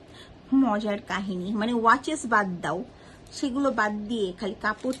 মজার কাহিনী, মানে ওয়াচেস বাদ দাও, সেগুলো বাদ দিয়ে খালি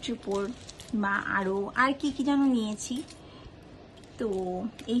কাপড় চোপড় বা আরো আর কি কি যেন নিয়েছি। তো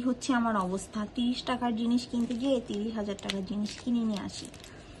এই হচ্ছে আমার অবস্থা। 30 টাকার জিনিস কিনতে গিয়ে 30,000 টাকার জিনিস কিনে নিয়ে আসি।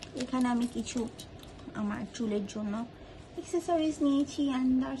 এখানে আমি কিছু আমার চুলের জন্য অ্যাক্সেসরিজ নিয়েছি।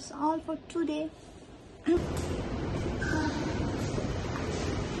 And that's all for today.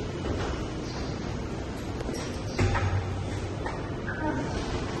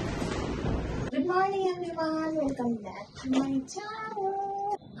 Good morning everyone, welcome back to my channel.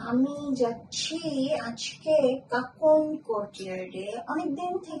 আমি যাচ্ছি আজকে কাকুন কোর্টইয়ার্ডে।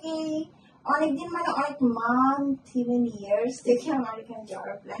 অনেকদিন মানে অনেক মান্থ, ইভেন ইয়ার্স থেকে আমার এখানে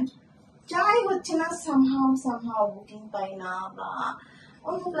যাওয়ার প্ল্যান, যাই হচ্ছে না। সামহাও বুকিং পাই না বা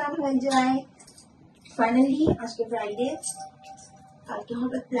অন্য প্ল্যান হয়ে যায়। ফাইনালি আজকে ফ্রাইডে, কালকে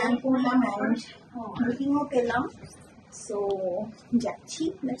হবে প্ল্যান করলাম অ্যান্ড বুকিংও পেলাম। সো যাচ্ছি,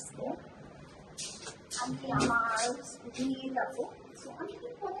 লেটস গো। আমি আমার স্কুটি নিয়ে যাবো।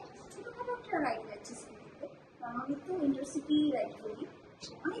 অনেকদিন পরে ছোটখাটো একটা রাইড যাচ্ছি স্কুটিতে। আমি তো ইন্টারসিটি রাইড করি,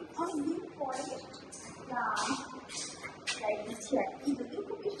 অনেকদিন পরে একটা রাইড দিচ্ছি আর কি। যদিও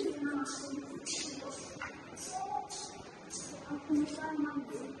খুব বেশি না,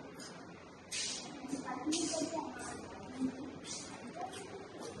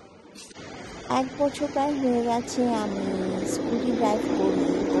 1 বছর প্রায় হয়ে গেছে আমি স্কুটি ড্রাইভ করি,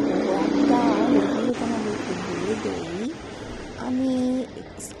 তো একটা রিভিউ তোমাদেরকে দিয়ে দেই। আমি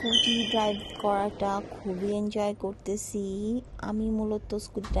স্কুটি ড্রাইভ করাটা খুবই এনজয় করতেছি। আমি মূলত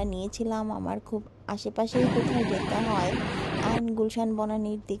স্কুটিটা নিয়েছিলাম, আমার খুব আশেপাশেই কোথাও যেতে হয়, অ্যান্ড গুলশান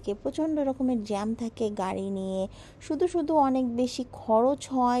বনানীর দিকে প্রচণ্ড রকমের জ্যাম থাকে গাড়ি নিয়ে, শুধু শুধু অনেক বেশি খরচ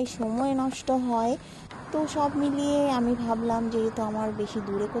হয়, সময় নষ্ট হয়। তো সব মিলিয়ে আমি ভাবলাম যেহেতু আমার বেশি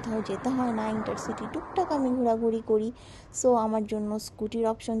দূরে কোথাও যেতে হয় না, ইন্টারসিটি টুকটাক আমি ঘোরাঘুরি করি, সো আমার জন্য স্কুটির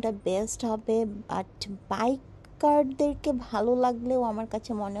অপশনটা বেস্ট হবে। বাট বাইকারদেরকে ভালো লাগলেও আমার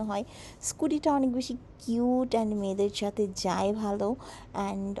কাছে মনে হয় স্কুটিটা অনেক বেশি কিউট অ্যান্ড মেয়েদের সাথে যায় ভালো,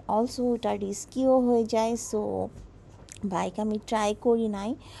 অ্যান্ড অলসো ওটা রিস্কিও হয়ে যায়, সো বাইক আমি ট্রাই করি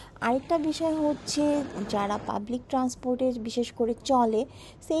নাই। আরেকটা বিষয় হচ্ছে, যারা পাবলিক ট্রান্সপোর্টে বিশেষ করে চলে,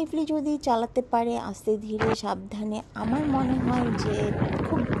 সেফলি যদি চালাতে পারে আস্তে ধীরে সাবধানে, আমার মনে হয় যে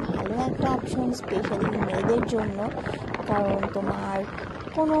খুব ভালো একটা অপশন, স্পেশালি মেয়েদের জন্য। কারণ তোমার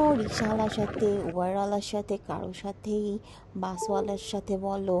কোনো রিক্সাওয়ালার সাথে, উবারওয়ালার সাথে, কারোর সাথেই, বাসওয়ালার সাথে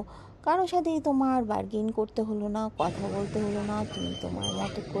বলো, কারোর সাথেই তোমার বার্গেন করতে হলো না, কথা বলতে হলো না, তুমি তোমার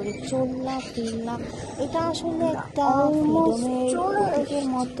মতো করে চললা ফিরলা। এটা আসলে একটা ফ্রিডমের প্রতীকের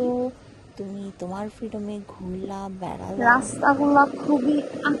মতো, তুমি তোমার ফ্রিডমে ঘুরলা বেড়ালা। রাস্তাগুলো খুবই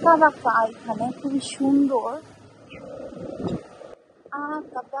আঁকা বাঁকা, এখানে খুবই সুন্দর।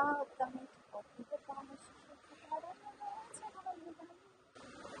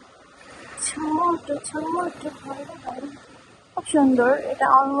 ছোট ছোট খুব সুন্দর। এটা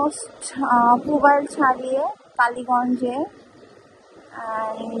অলমোস্ট পুবাইল ছাড়িয়ে কালীগঞ্জে।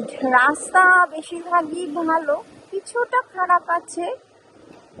 অ্যান্ড রাস্তা বেশিরভাগই ভালো, কিছুটা খারাপ আছে,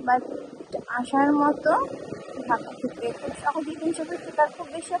 বাট আসার মতো। ঢাকা থেকে খুব সহজেই 350 টাকা, খুব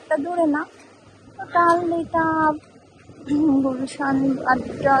বেশি একটা দূরে না। তাহলে এটা গুলশান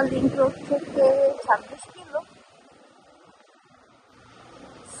আড্ডা লিংক রোড থেকে 26 কিলো।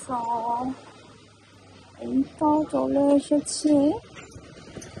 সো এই তো চলে এসেছি,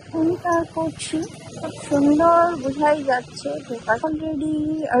 এন্টার করছি। খুব সুন্দর বোঝাই যাচ্ছে। Already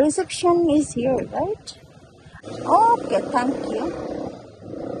reception is here, right? Okay, thank you.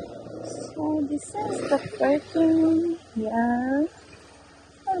 So this is the parking here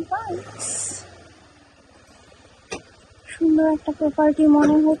for bikes. সুন্দর একটা প্রপার্টি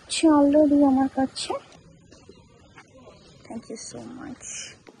মনে হচ্ছে অলরেডি আমার কাছে। Thank you so much.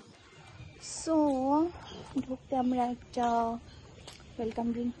 So ঢুকতে আমরা একটা ওয়েলকাম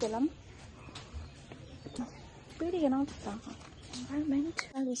ড্রিঙ্ক পেলাম। Pretty enough, the environment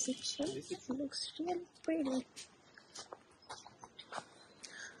and reception looks really pretty.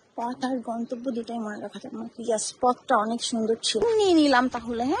 পথ আর গন্তব্য দুটাই মনে রাখা যাবে। ইয়াস, পথটা অনেক সুন্দর ছিল, নিয়ে নিলাম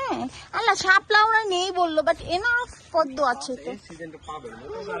তাহলে। হ্যাঁ, আল্লাহ শাপলা ওরা নেই বললো, বাট এনাফ পদ্ম আছে তো।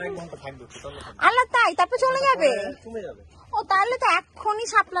 আল্লাহ তাই, তারপর চলে যাবে। ও তাহলে তো এখনই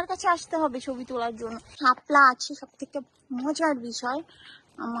শাপলার কাছে আসতে হবে ছবি তোলার জন্য। শাপলা আছে, সব থেকে মজার বিষয়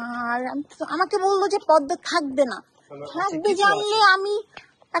আমাকে বললো যে পদ্ম থাকবে না, থাকবে জানলে আমি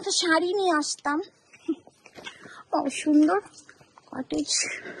একটা শাড়ি নিয়ে আসতাম। ও সুন্দর কটেজ,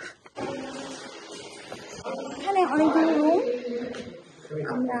 এখানে অনেকগুলো রুম,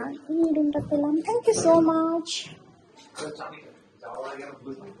 আমরা এই রুমটা পেলাম। Thank you so much.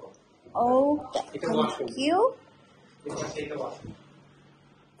 Okay, thank you.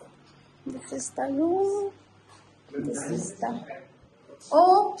 This is the room. This is the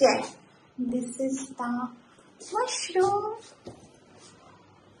okay. This is the washroom.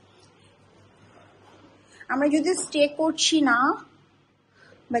 আমরা যদি স্টে করছি না,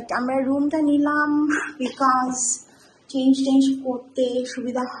 বাট আমরা রুমটা নিলাম বিকজ চেঞ্জ করতে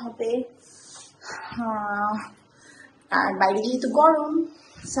সুবিধা হবে। আর বাইরে যেহেতু গরম,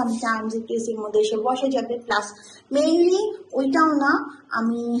 সামটাইমস একটু এসির মধ্যে এসে বসে যাবে। প্লাস মেইনলি ওইটাও না,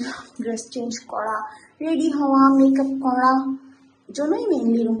 আমি ড্রেস চেঞ্জ করা, রেডি হওয়া, মেকআপ করা জন্যই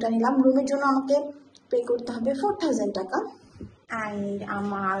মেইনলি রুমটা নিলাম। রুমের জন্য আমাকে পে করতে হবে 4000 টাকা। অ্যান্ড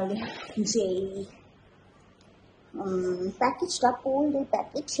আমার যেই প্যাকেজটা, পোল ডে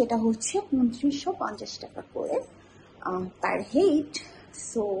প্যাকেজ, সেটা হচ্ছে 2950 টাকা করে পার হেড।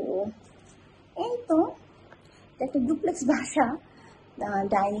 সো এই তো একটা ডুপ্লেক্স বাসা,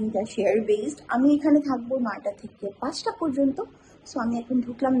 ডাইনিংটা শেয়ার বেসড। আমি এখানে থাকবো 9টা থেকে 5টা পর্যন্ত। সো আমি এখন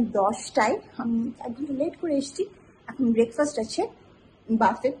ঢুকলাম 10টায়, আমি 1 ঘন্টা লেট করে এসেছি। এখন ব্রেকফাস্ট আছে,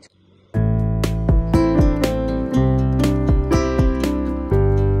 buffet.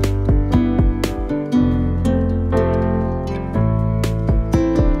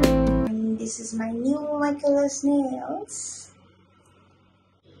 This is my new Michaela's nails.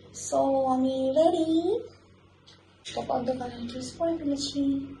 So আমি রেডি, কপাল দোকানে ড্রেস পরে ফেলেছি।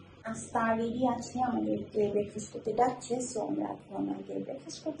 নাস্তা রেডি আছে, আমাদেরকে ব্রেকফাস্ট করতে যাচ্ছে। সো আমরা এখন আগে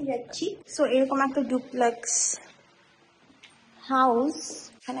ব্রেকফাস্ট করতে যাচ্ছি। সো এরকম একটা ডুপ্লেক্স হাউস,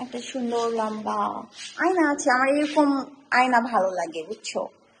 এখানে একটা সুন্দর লম্বা আয়না আছে। আমার এরকম আয়না ভালো লাগে বুঝছো,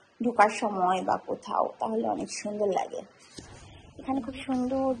 ঢোকার সময় বা কোথাও, তাহলে অনেক সুন্দর লাগে। এখানে খুব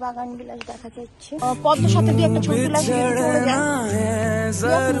সুন্দর বাগান বিলাস দেখা যাচ্ছে। পদ্মের সাথে দিয়ে একটা ছবি তুলে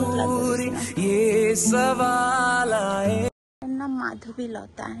নাম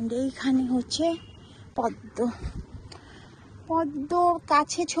মাধবীলতা, অ্যান্ড এইখানে হচ্ছে পদ্ম। পদ্ম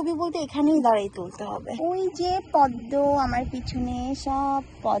কাছে ছবি বলতে এখানেই দাঁড়িয়ে তুলতে হবে। ওই যে পদ্ম আমার পিছনে, সব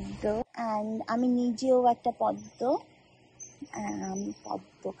পদ্ম, অ্যান্ড আমি নিজেও একটা পদ্ম। আমি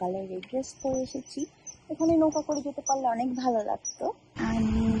পদ্ম কালারের ড্রেস পরে এসেছি। এখানে নৌকা করে যেতে পারলে অনেক ভালো লাগতো।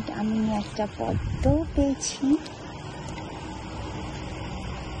 অ্যান্ড আমি একটা পদ্ম পেয়েছি,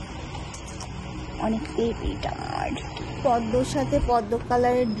 অনেক ফেভারিট আমার। পদ্মর সাথে পদ্ম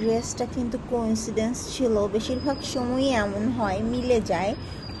কালারের ড্রেসটা কিন্তু কোইন্সিডেন্স ছিল, বেশিরভাগ সময়ই এমন হয়, মিলে যায়।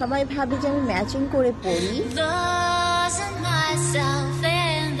 সবাই ভাবে যে আমি ম্যাচিং করে পরি।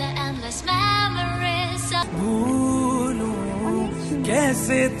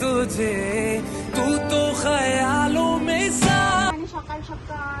 সকাল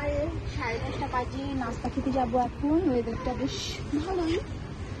সকাল 10:30 বাজে, নাস্তা খেতে যাবো এখন। ওয়েদারটা বেশ ভালোই,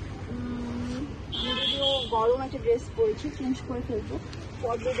 যদিও গরম একটা ড্রেস পরেছি, চেঞ্জ করে ফেলবো।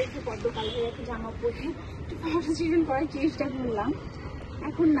 পদ্ম দেখে পদ্ম কালারের একটা জামা পরে একটু ফটো সেশন করার চেষ্টা করলাম।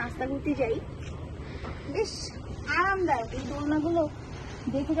 এখন নাস্তা করতে যাই। বেশ আরামদায়ক, এই দোলনাগুলো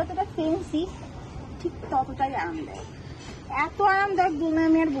দেখে যতটা ফেন্সি ঠিক ততটাই আরামদায়ক। এত আরামদায়ক দোলনা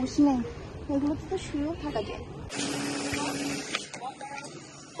আমি আর বসি নাই, এগুলোতে তো শুয়েও থাকা যায়।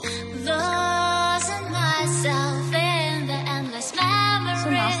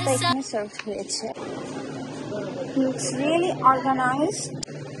 নাস্তা এখানে সার্ভ হয়েছে, লুকস রিয়েলি অর্গানাইজড।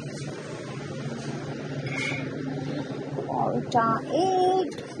 পরোটা, এগ,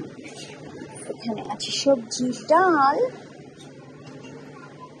 এখানে আছে সবজি, ডাল,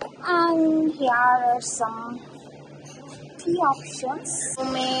 and here are some tea options.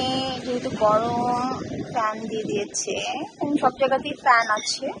 রুমে যেহেতু গরম, ফ্যান দিয়ে দিয়েছে, সব জায়গাতেই ফ্যান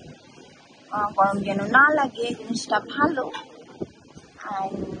আছে, গরম যেন না লাগে, জিনিসটা ভালো।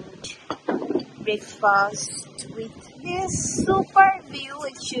 And breakfast with this super view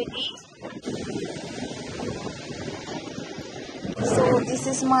actually. So this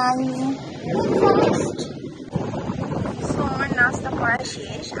is my breakfast. So আমার নাস্তা করা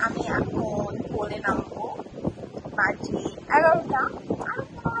শেষ, আমি এখন বলে নামবো। বাজে 11টা,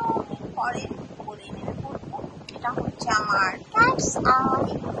 পরে বলে নেমে পড়বো। এটা হচ্ছে আমার ক্যাটস আই।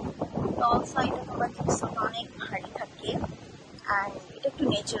 ডল সাইডে তোমরা দেখছো অনেক ভারী থাকে, and এটা একটু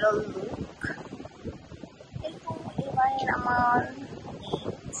ন্যাচারাল লুক। এরকম এবার আমার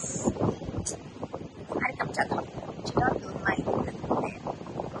আর কাপ চা খাবো, যেটা দুধ মাই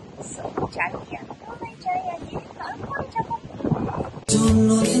চাই আগে, তারপরে যাবো।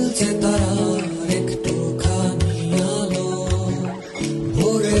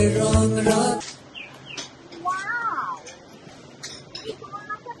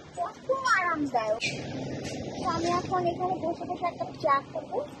 আরামদায়ক। আমি এখন এখানে বসে বসে একটা চা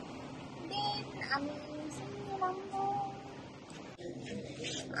খাবো, দেন আমি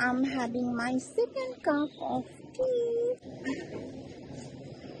I'm having my second cup of tea.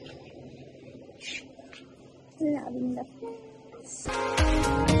 Loving the place.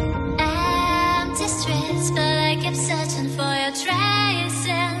 Empty streets, but I kept searching for your trace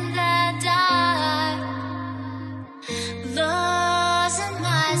in the dark. Losing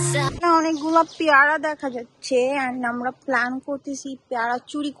myself. অনেকগুলো পেয়ারা দেখা যাচ্ছে, এন্ড আমরা প্ল্যান করতেছি পেয়ারা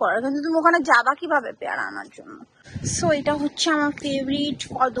চুরি করার, কিন্তু তুমি ওখানে যাবা কিভাবে পেয়ারা আনার জন্য? সো এটা হচ্ছে আমার ফেভারিট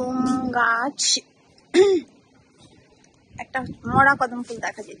কদম গাছ, একটা মরা কদম ফুল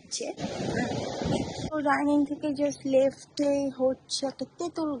দেখা যাচ্ছে। তো ডাইনিং থেকে জাস্ট লেফটে হচ্ছে একটা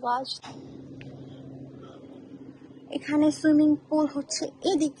তেঁতুল গাছ। এখানে সুইমিং পুল হচ্ছে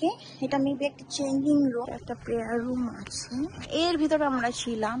এদিকে, এটা মেবি একটা চেঞ্জিং রুম, একটা প্রেয়ার রুম আছে এর ভিতরে আমরা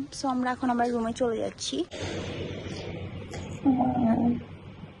ছিলাম। সো আমরা এখন আমার রুমে চলে যাচ্ছি।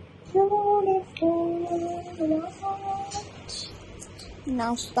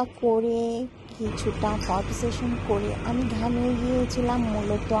 নাস্তা করে কিছুটা ফটো সেশন করে আমি ঘামিয়ে গিয়েছিলাম।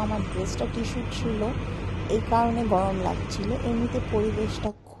 মূলত আমার ড্রেসটা টি-শার্ট ছিল, এই কারণে গরম লাগছিল। এমনিতে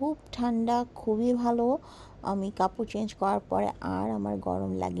পরিবেশটা খুব ঠান্ডা, খুবই ভালো। আমি কাপড় চেঞ্জ করার পরে আর আমার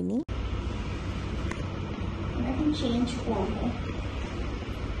গরম লাগেনি। এখন চেঞ্জ করবো,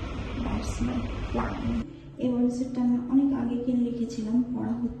 এই ওয়েবসাইটটা আমি অনেক আগে কিনে রেখেছিলাম,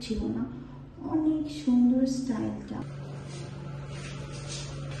 পড়া হচ্ছিল না। অনেক সুন্দর স্টাইলটা।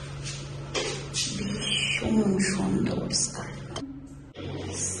 ভীষণ সুন্দর skirt.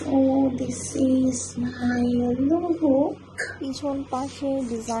 So this is my look. পিছন পাশের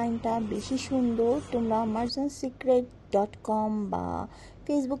ডিজাইনটা বেশি সুন্দর। তোমরা marjanSecret.com বা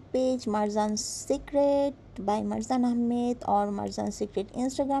Facebook page Marjan secret by Marjan Ahmed R Marjan secret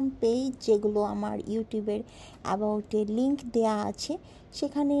Instagram page, যেগুলো আমার ইউটিউবের অ্যাবাউটে লিঙ্ক দেয়া আছে,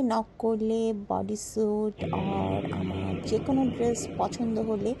 সেখানে নক করলে বডি স্যুট আর আমার যে কোনো ড্রেস পছন্দ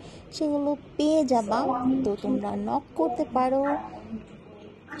হলে সেগুলো পেয়ে যাবা। তো তোমরা নক করতে পারো।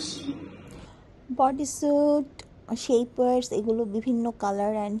 বডি স্যুট, শেপার্স, এগুলো বিভিন্ন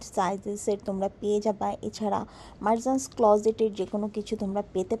কালার অ্যান্ড সাইজেসের তোমরা পেয়ে যাবা। এছাড়া মারজানস ক্লজেটের যে কোনো কিছু তোমরা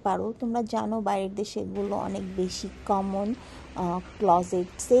পেতে পারো। তোমরা জানো বাইরের দেশে এগুলো অনেক বেশি কমন ক্লজেট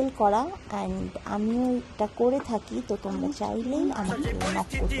সেল করা, অ্যান্ড আমিও এটা করে থাকি। তো তোমরা চাইলেই আমাকে নক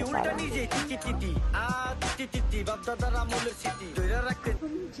করতে পারো।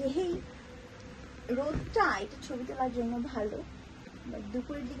 যেই রোদটা, এটা ছবি তোলার জন্য ভালো, বাট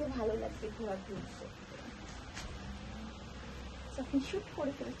দুপুরের দিকে ভালো লাগবে ঘোরাঘুরিতে। এখন শুট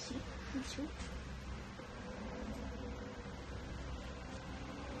করে ফেলছি কিছু।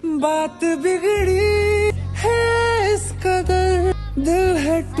 बात बिगड़ी है इस कदर, दिल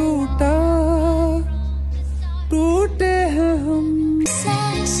है टूटा, टूटे हैं हम।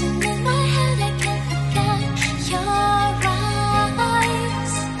 Flashing in my head, I can't forget your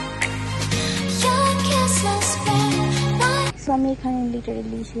eyes. Your kisses burn my. So আমি এখানে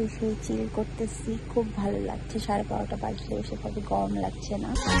লিটারেলি শুয়ে চিল করতেছি, খুব ভালো লাগছে। 12:30 বাজলে সেভাবে গরম লাগছে না।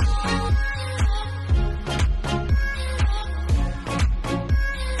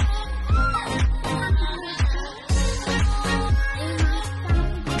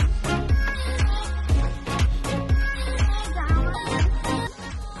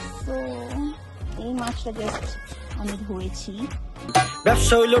 তো এই মাছটা জাস্ট আমি ধরেছি।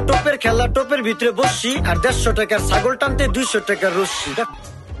 ব্যবসা হইলো টোপের খেলা, টোপের ভিতরে বসছি আর 150 টাকার ছাগল টানতে 200 টাকার রশ্মি।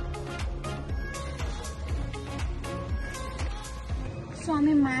 সো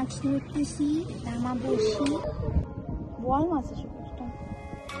আমি মাছ ধরতেছি, নামা বসি, বল মাছ আছে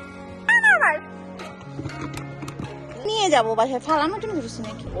নিয়ে যাবো বাসায়, ফালানোর জন্য ধরেছি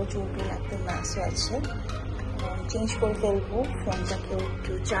নাকি? প্রচুর একটা মাছও আছে। চেঞ্জ করে ফেলবো, ফোনটাকে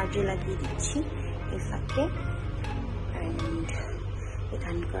একটু চার্জে লাগিয়ে দিচ্ছি এই ফাঁকে। অ্যান্ড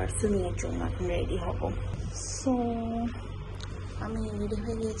এখানকার সুইমিংয়ের জন্য এখন রেডি হব। সো আমি রেডি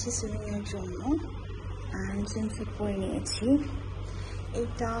হয়ে গিয়েছি সুইমিংয়ের জন্য, অ্যান্ড সুইমস্যুট পরে নিয়েছি।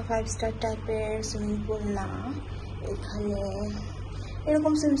 এটা 5 স্টার টাইপের সুইমিং পুল না, এখানে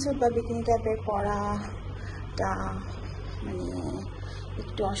এরকম সুইমস্যুট বা বিকিনি টাইপের পরাটা মানে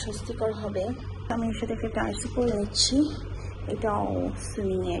একটু অস্বস্তিকর হবে। আমি এর সাথে একটা টাইসি পরে নিচ্ছি, এটাও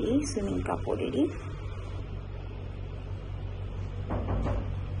সুইমিংয়েরই, সুইমিং কাপড়েরই।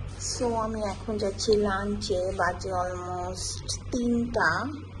 সো আমি এখন যাচ্ছি লাঞ্চে, বাজে অলমোস্ট 3টা।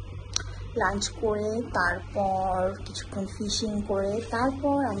 লাঞ্চ করে তারপর কিছুক্ষণ ফিশিং করে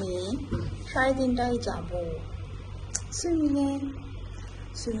তারপর আমি 3:30টায় যাব সুইমিংয়ে।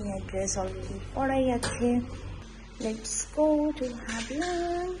 সুইমিংয়ের ড্রেস অলরেডি পরাই আছে। Let's go to have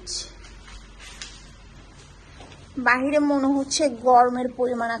lunch. বাহিরে মনে হচ্ছে গরমের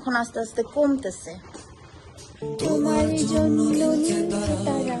পরিমাণ এখন আস্তে আস্তে কমতেছে। তোমার জন্য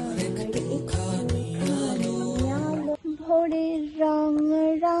ভোরের রং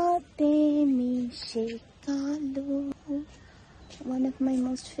রাতে মিশে কালো। One of my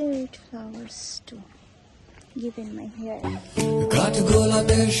most favorite flowers to give in my hair. কাঠ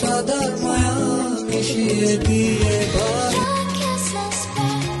গোলাপের সাদা মায়া মিশিয়ে দিয়ে Your kisses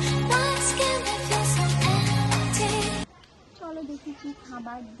burn my skin, I feel so empty. চলো দেখি কি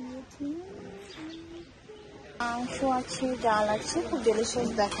খাবার দিয়েছি। মাংস আছে, ডাল আছে, খুব ডেলিশিয়াস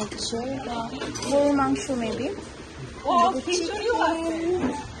দেখাচ্ছে। গরুর মাংস মেবি,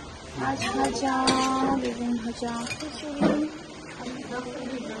 মাছ ভাজা, বেগুন ভাজা, খিচুড়ি,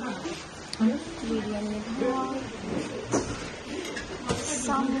 বিরিয়ানি ভাত,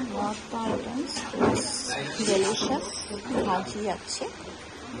 সাম ভর্তা আইটেমস, ডেলিশিয়াস ভাজি আছে।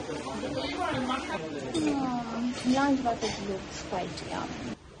 Lunch bucket looks quite yummy.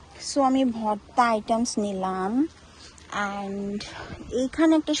 So আমি ভর্তা আইটেমস নিলাম, অ্যান্ড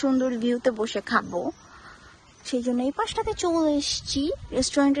এইখানে একটা সুন্দর ভিউতে বসে খাবো, সেই জন্য এই পাশটাতে চলে এসেছি।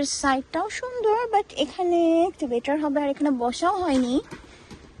 রেস্টুরেন্টের সাইডটাও সুন্দর, বাট এখানে একটু বেটার হবে, আর এখানে বসাও হয়নি।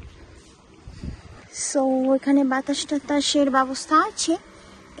 সো এখানে বাতাস টাতাসের ব্যবস্থা আছে,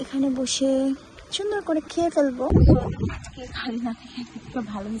 এখানে বসে সুন্দর করে খেয়ে ফেলবো। আজকে খালি না একটা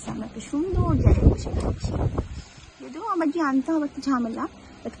ভালো হয়েছে, আমরা একটা সুন্দর জায়গায় বসে খাচ্ছি। যদিও আবার যে আনতে হবে একটা ঝামেলা,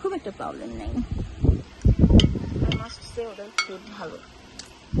 বাট খুব একটা প্রবলেম নেই। মাস্ট সে ওদের খুব ভালো।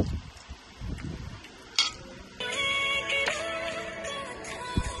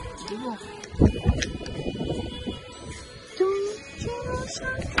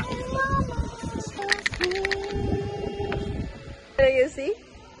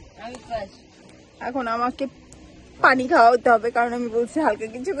 এখন আমাকে পানি খাওয়াতে হবে, কারণ আমি বলছি হালকা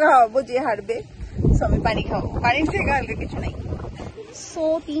কিছু খাওয়াবো যে হারবে। সো আমি পানি খাওয়াবো, পানির থেকে হালকা কিছু নাই। সো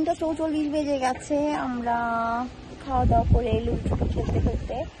 3:44 বেজে গেছে, আমরা খাওয়া দাওয়া করে লুডো খেলতে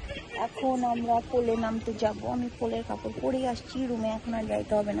খেলতে এখন আমরা পোলে নামতে যাব। আমি পোলের কাপড় পরেই আসছি, রুমে এখন আর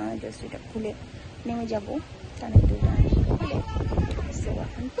যাইতে হবে না, জাস্ট এটা খুলে নেমে যাবো। কারণ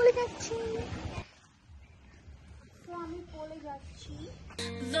এখন পোলে যাচ্ছি। তো আমি পোলে যাচ্ছি।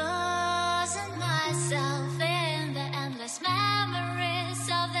 Losing myself in the endless memories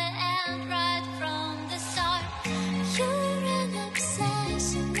of the end right from the start. You're an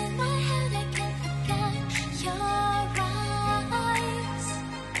obsession in my head, I can't forget your eyes.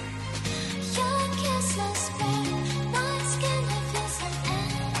 Your kisses burn my skin, I feel so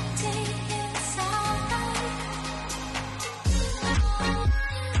empty inside.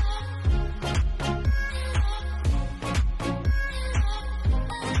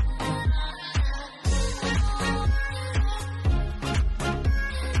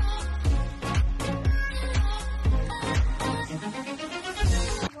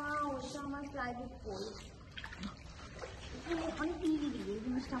 অনেক easy দিবে, এই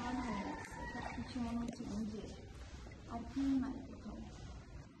জিনিসটা আমার ভালো লাগছে। সবকিছু মনে হচ্ছে নিজে আর কি মানে কোথাও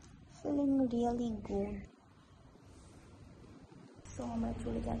ফিলিং রিয়েলি গুড। সো আমরা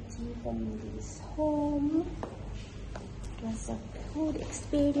চলে যাচ্ছি families home. It was a good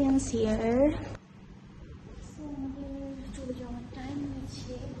experience here. So আমাদের চলে যাওয়ার টাইম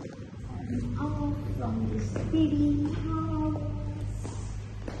হয়েছে। Out from this pretty house.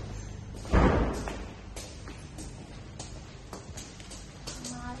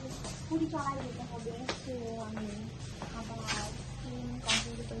 Puri চালাই যেতে হবে, তো আমি আবার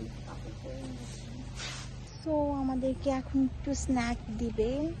কমফোর্টেবল কাপড় পরে নিচ্ছি। সো আমাদেরকে এখন একটু স্ন্যাক দিবে,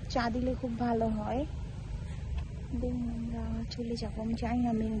 চা দিলে খুব ভালো হয়। দেন আমরা চলে যাবো। আমি জানি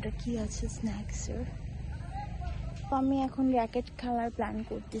না মেনুটা কি আছে স্ন্যাক্সের। তো আমি এখন র্যাকেট খেলার প্ল্যান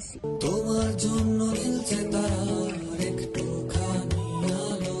করতেছি। তোমার জন্য জ্বলছে তারার একটু খানি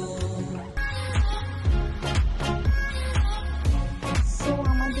আলো। সো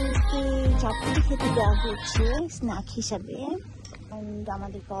আমাদেরকে চটপটি খেতে দেওয়া হচ্ছে স্ন্যাক হিসাবে। অ্যান্ড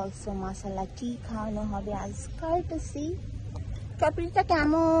আমাদেরকে অলসো মশলা টি খাওয়ানো হবে আজ কার্টেসি। চটপটিটা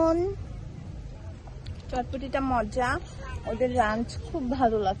কেমন? চটপটিটা মজা, ওদের লাঞ্চ খুব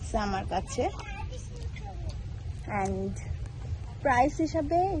ভালো লাগছে আমার কাছে। অ্যান্ড প্রাইস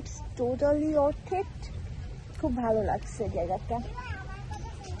হিসাবে ইটস টোটালি ওর্থ ইট, খুব ভালো লাগছে জায়গাটা।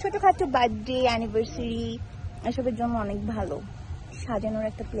 ছোটোখাটো বার্থডে অ্যানিভার্সারি এসবের জন্য অনেক ভালো সাজানোর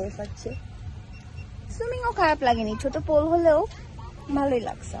একটা প্লেস আছে। সুইমিংও খারাপ লাগেনি, ছোট পোল হলেও ভালোই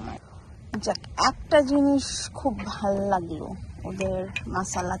লাগছে আমার। যাক, একটা জিনিস খুব ভালো লাগলো, ওদের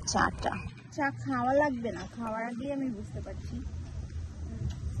মশলা চাটা। চা খাওয়া লাগবে না, খাওয়ার আগে আমি বুঝতে পারছি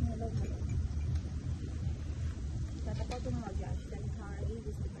চাটা কত মজা আসবে, আমি খাওয়ার আগেই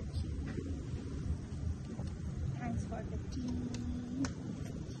বুঝতে পারছি। থ্যাঙ্কস ফর দ্য টি।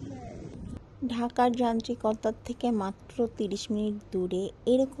 ঢাকার যান্ত্রিকতার থেকে মাত্র 30 মিনিট দূরে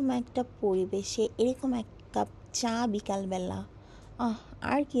এরকম একটা পরিবেশে এরকম এক কাপ চা বিকালবেলা,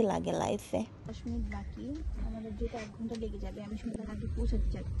 আর কি লাগে লাইফে। 10 মিনিট বাকি, আমাদের যেটা 1 ঘন্টা লেগে যাবে। আমি সন্ধ্যার আগে পৌঁছাতে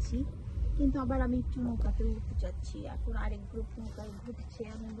চাচ্ছি, কিন্তু আবার আমি একটু নৌকাতে উঠতে চাচ্ছি। এখন আরেক গ্রুপ নৌকায় ঘুরছে,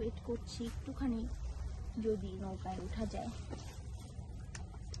 আমি ওয়েট করছি একটুখানি যদি নৌকায় ওঠা যায়।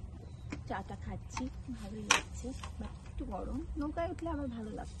 চাটা খাচ্ছি, ভালোই লাগছে, বাট একটু গরম। নৌকায় উঠলে আমার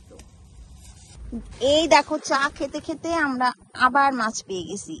ভালো লাগতো। এই দেখো, চা খেতে খেতে আমরা আবার মাছ পেয়ে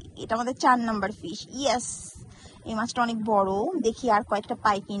গেছি। এটা আমাদের 4 নাম্বার ফিশ। ইয়েস, এই মাছটা অনেক বড়, দেখি আর কয়েকটা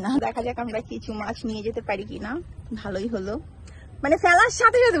পাই কিনা। দেখা যাক আমরা কিছু মাছ নিয়ে যেতে পারি কিনা। ভালোই হলো, মানে ফেলার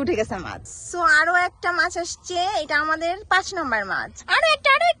সাথে সাথে উঠে গেছে মাছ। সো আরো একটা মাছ আসছে, এটা আমাদের 5 নাম্বার মাছ। আরো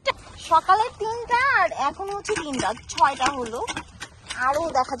একটা সকালে 3টা আর এখন হচ্ছে 3টা, 6টা হলো। আরো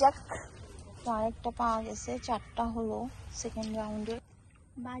দেখা যাক, আরেকটা পাওয়া গেছে, 4টা হলো সেকেন্ড রাউন্ডে।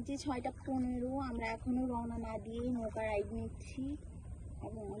 বাজে 6:15, আমরা এখনো রওনা না দিয়ে নৌকা রাইড নিচ্ছি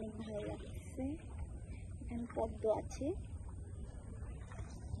এবং অনেক ভালো লাগছে। এখানে পদ্ম আছে,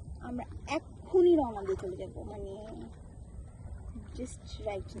 আমরা এক্ষুনি রওনা দিয়ে চলে যাবো, মানে জাস্ট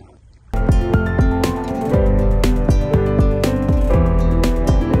রাইট নাও।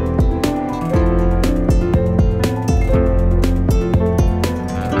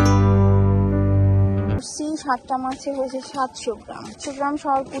 সাতটা মাছে হয়েছে 700 গ্রাম। 100 গ্রাম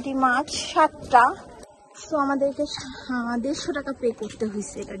সরপুঁটি মাছ 7টা। তো আমাদেরকে 150 টাকা পে করতে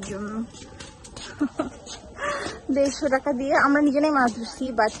হয়েছে এটার জন্য। 150 টাকা দিয়ে আমরা নিজেরাই মাছ ধরছি,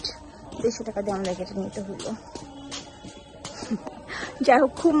 বাট 150 টাকা দিয়ে আমাদের এটা নিতে হলো। যাই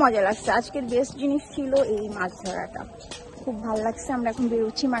হোক, খুব মজা লাগছে। আজকের বেস্ট জিনিস ছিল এই মাছ ধরাটা, খুব ভালো লাগছে। আমরা এখন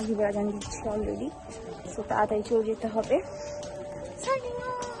বেরোচ্ছি, মাগরিবের আজান দিচ্ছি অলরেডি, তো তাড়াতাড়ি চলে যেতে হবে।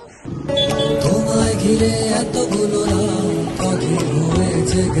 তোমায় ঘিরে এতগুলো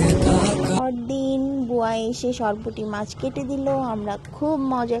পরদিন বুয়া এসে সরপুঁটি মাছ কেটে দিল, আমরা খুব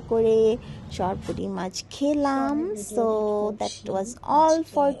মজা করে সরপুঁটি মাছ খেলাম। So that was all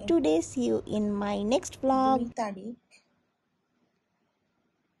for today, C you in my next blog. তারিখ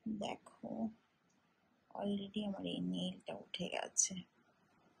দেখো, অলরেডি আমার এই নেইলটা উঠে গেছে,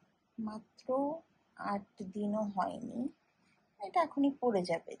 মাত্র 8 দিনও হয়নি। এটা এখনই পড়ে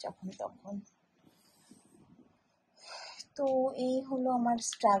যাবে যখন তখন। তো এই হলো আমার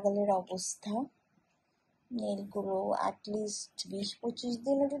স্ট্রাগলের অবস্থা। নেলগুলো অ্যাটলিস্ট 20-25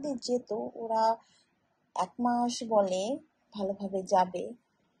 দিনও যদি যেত, ওরা 1 মাস বলে ভালোভাবে যাবে,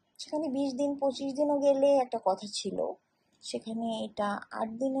 সেখানে 20 দিন 25 দিনও গেলে একটা কথা ছিল, সেখানে এটা 8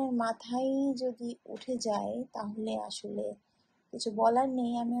 দিনের মাথায় যদি উঠে যায় তাহলে আসলে কিছু বলার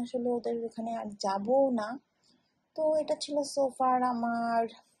নেই। আমি আসলে ওদের ওখানে আর যাবো না। তো এটা ছিল সোফার আমার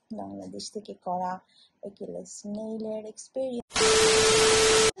বাংলাদেশ থেকে করা একিলেস নেইলের এক্সপেরিয়েন্স।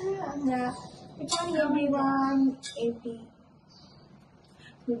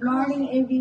 Good morning everyone.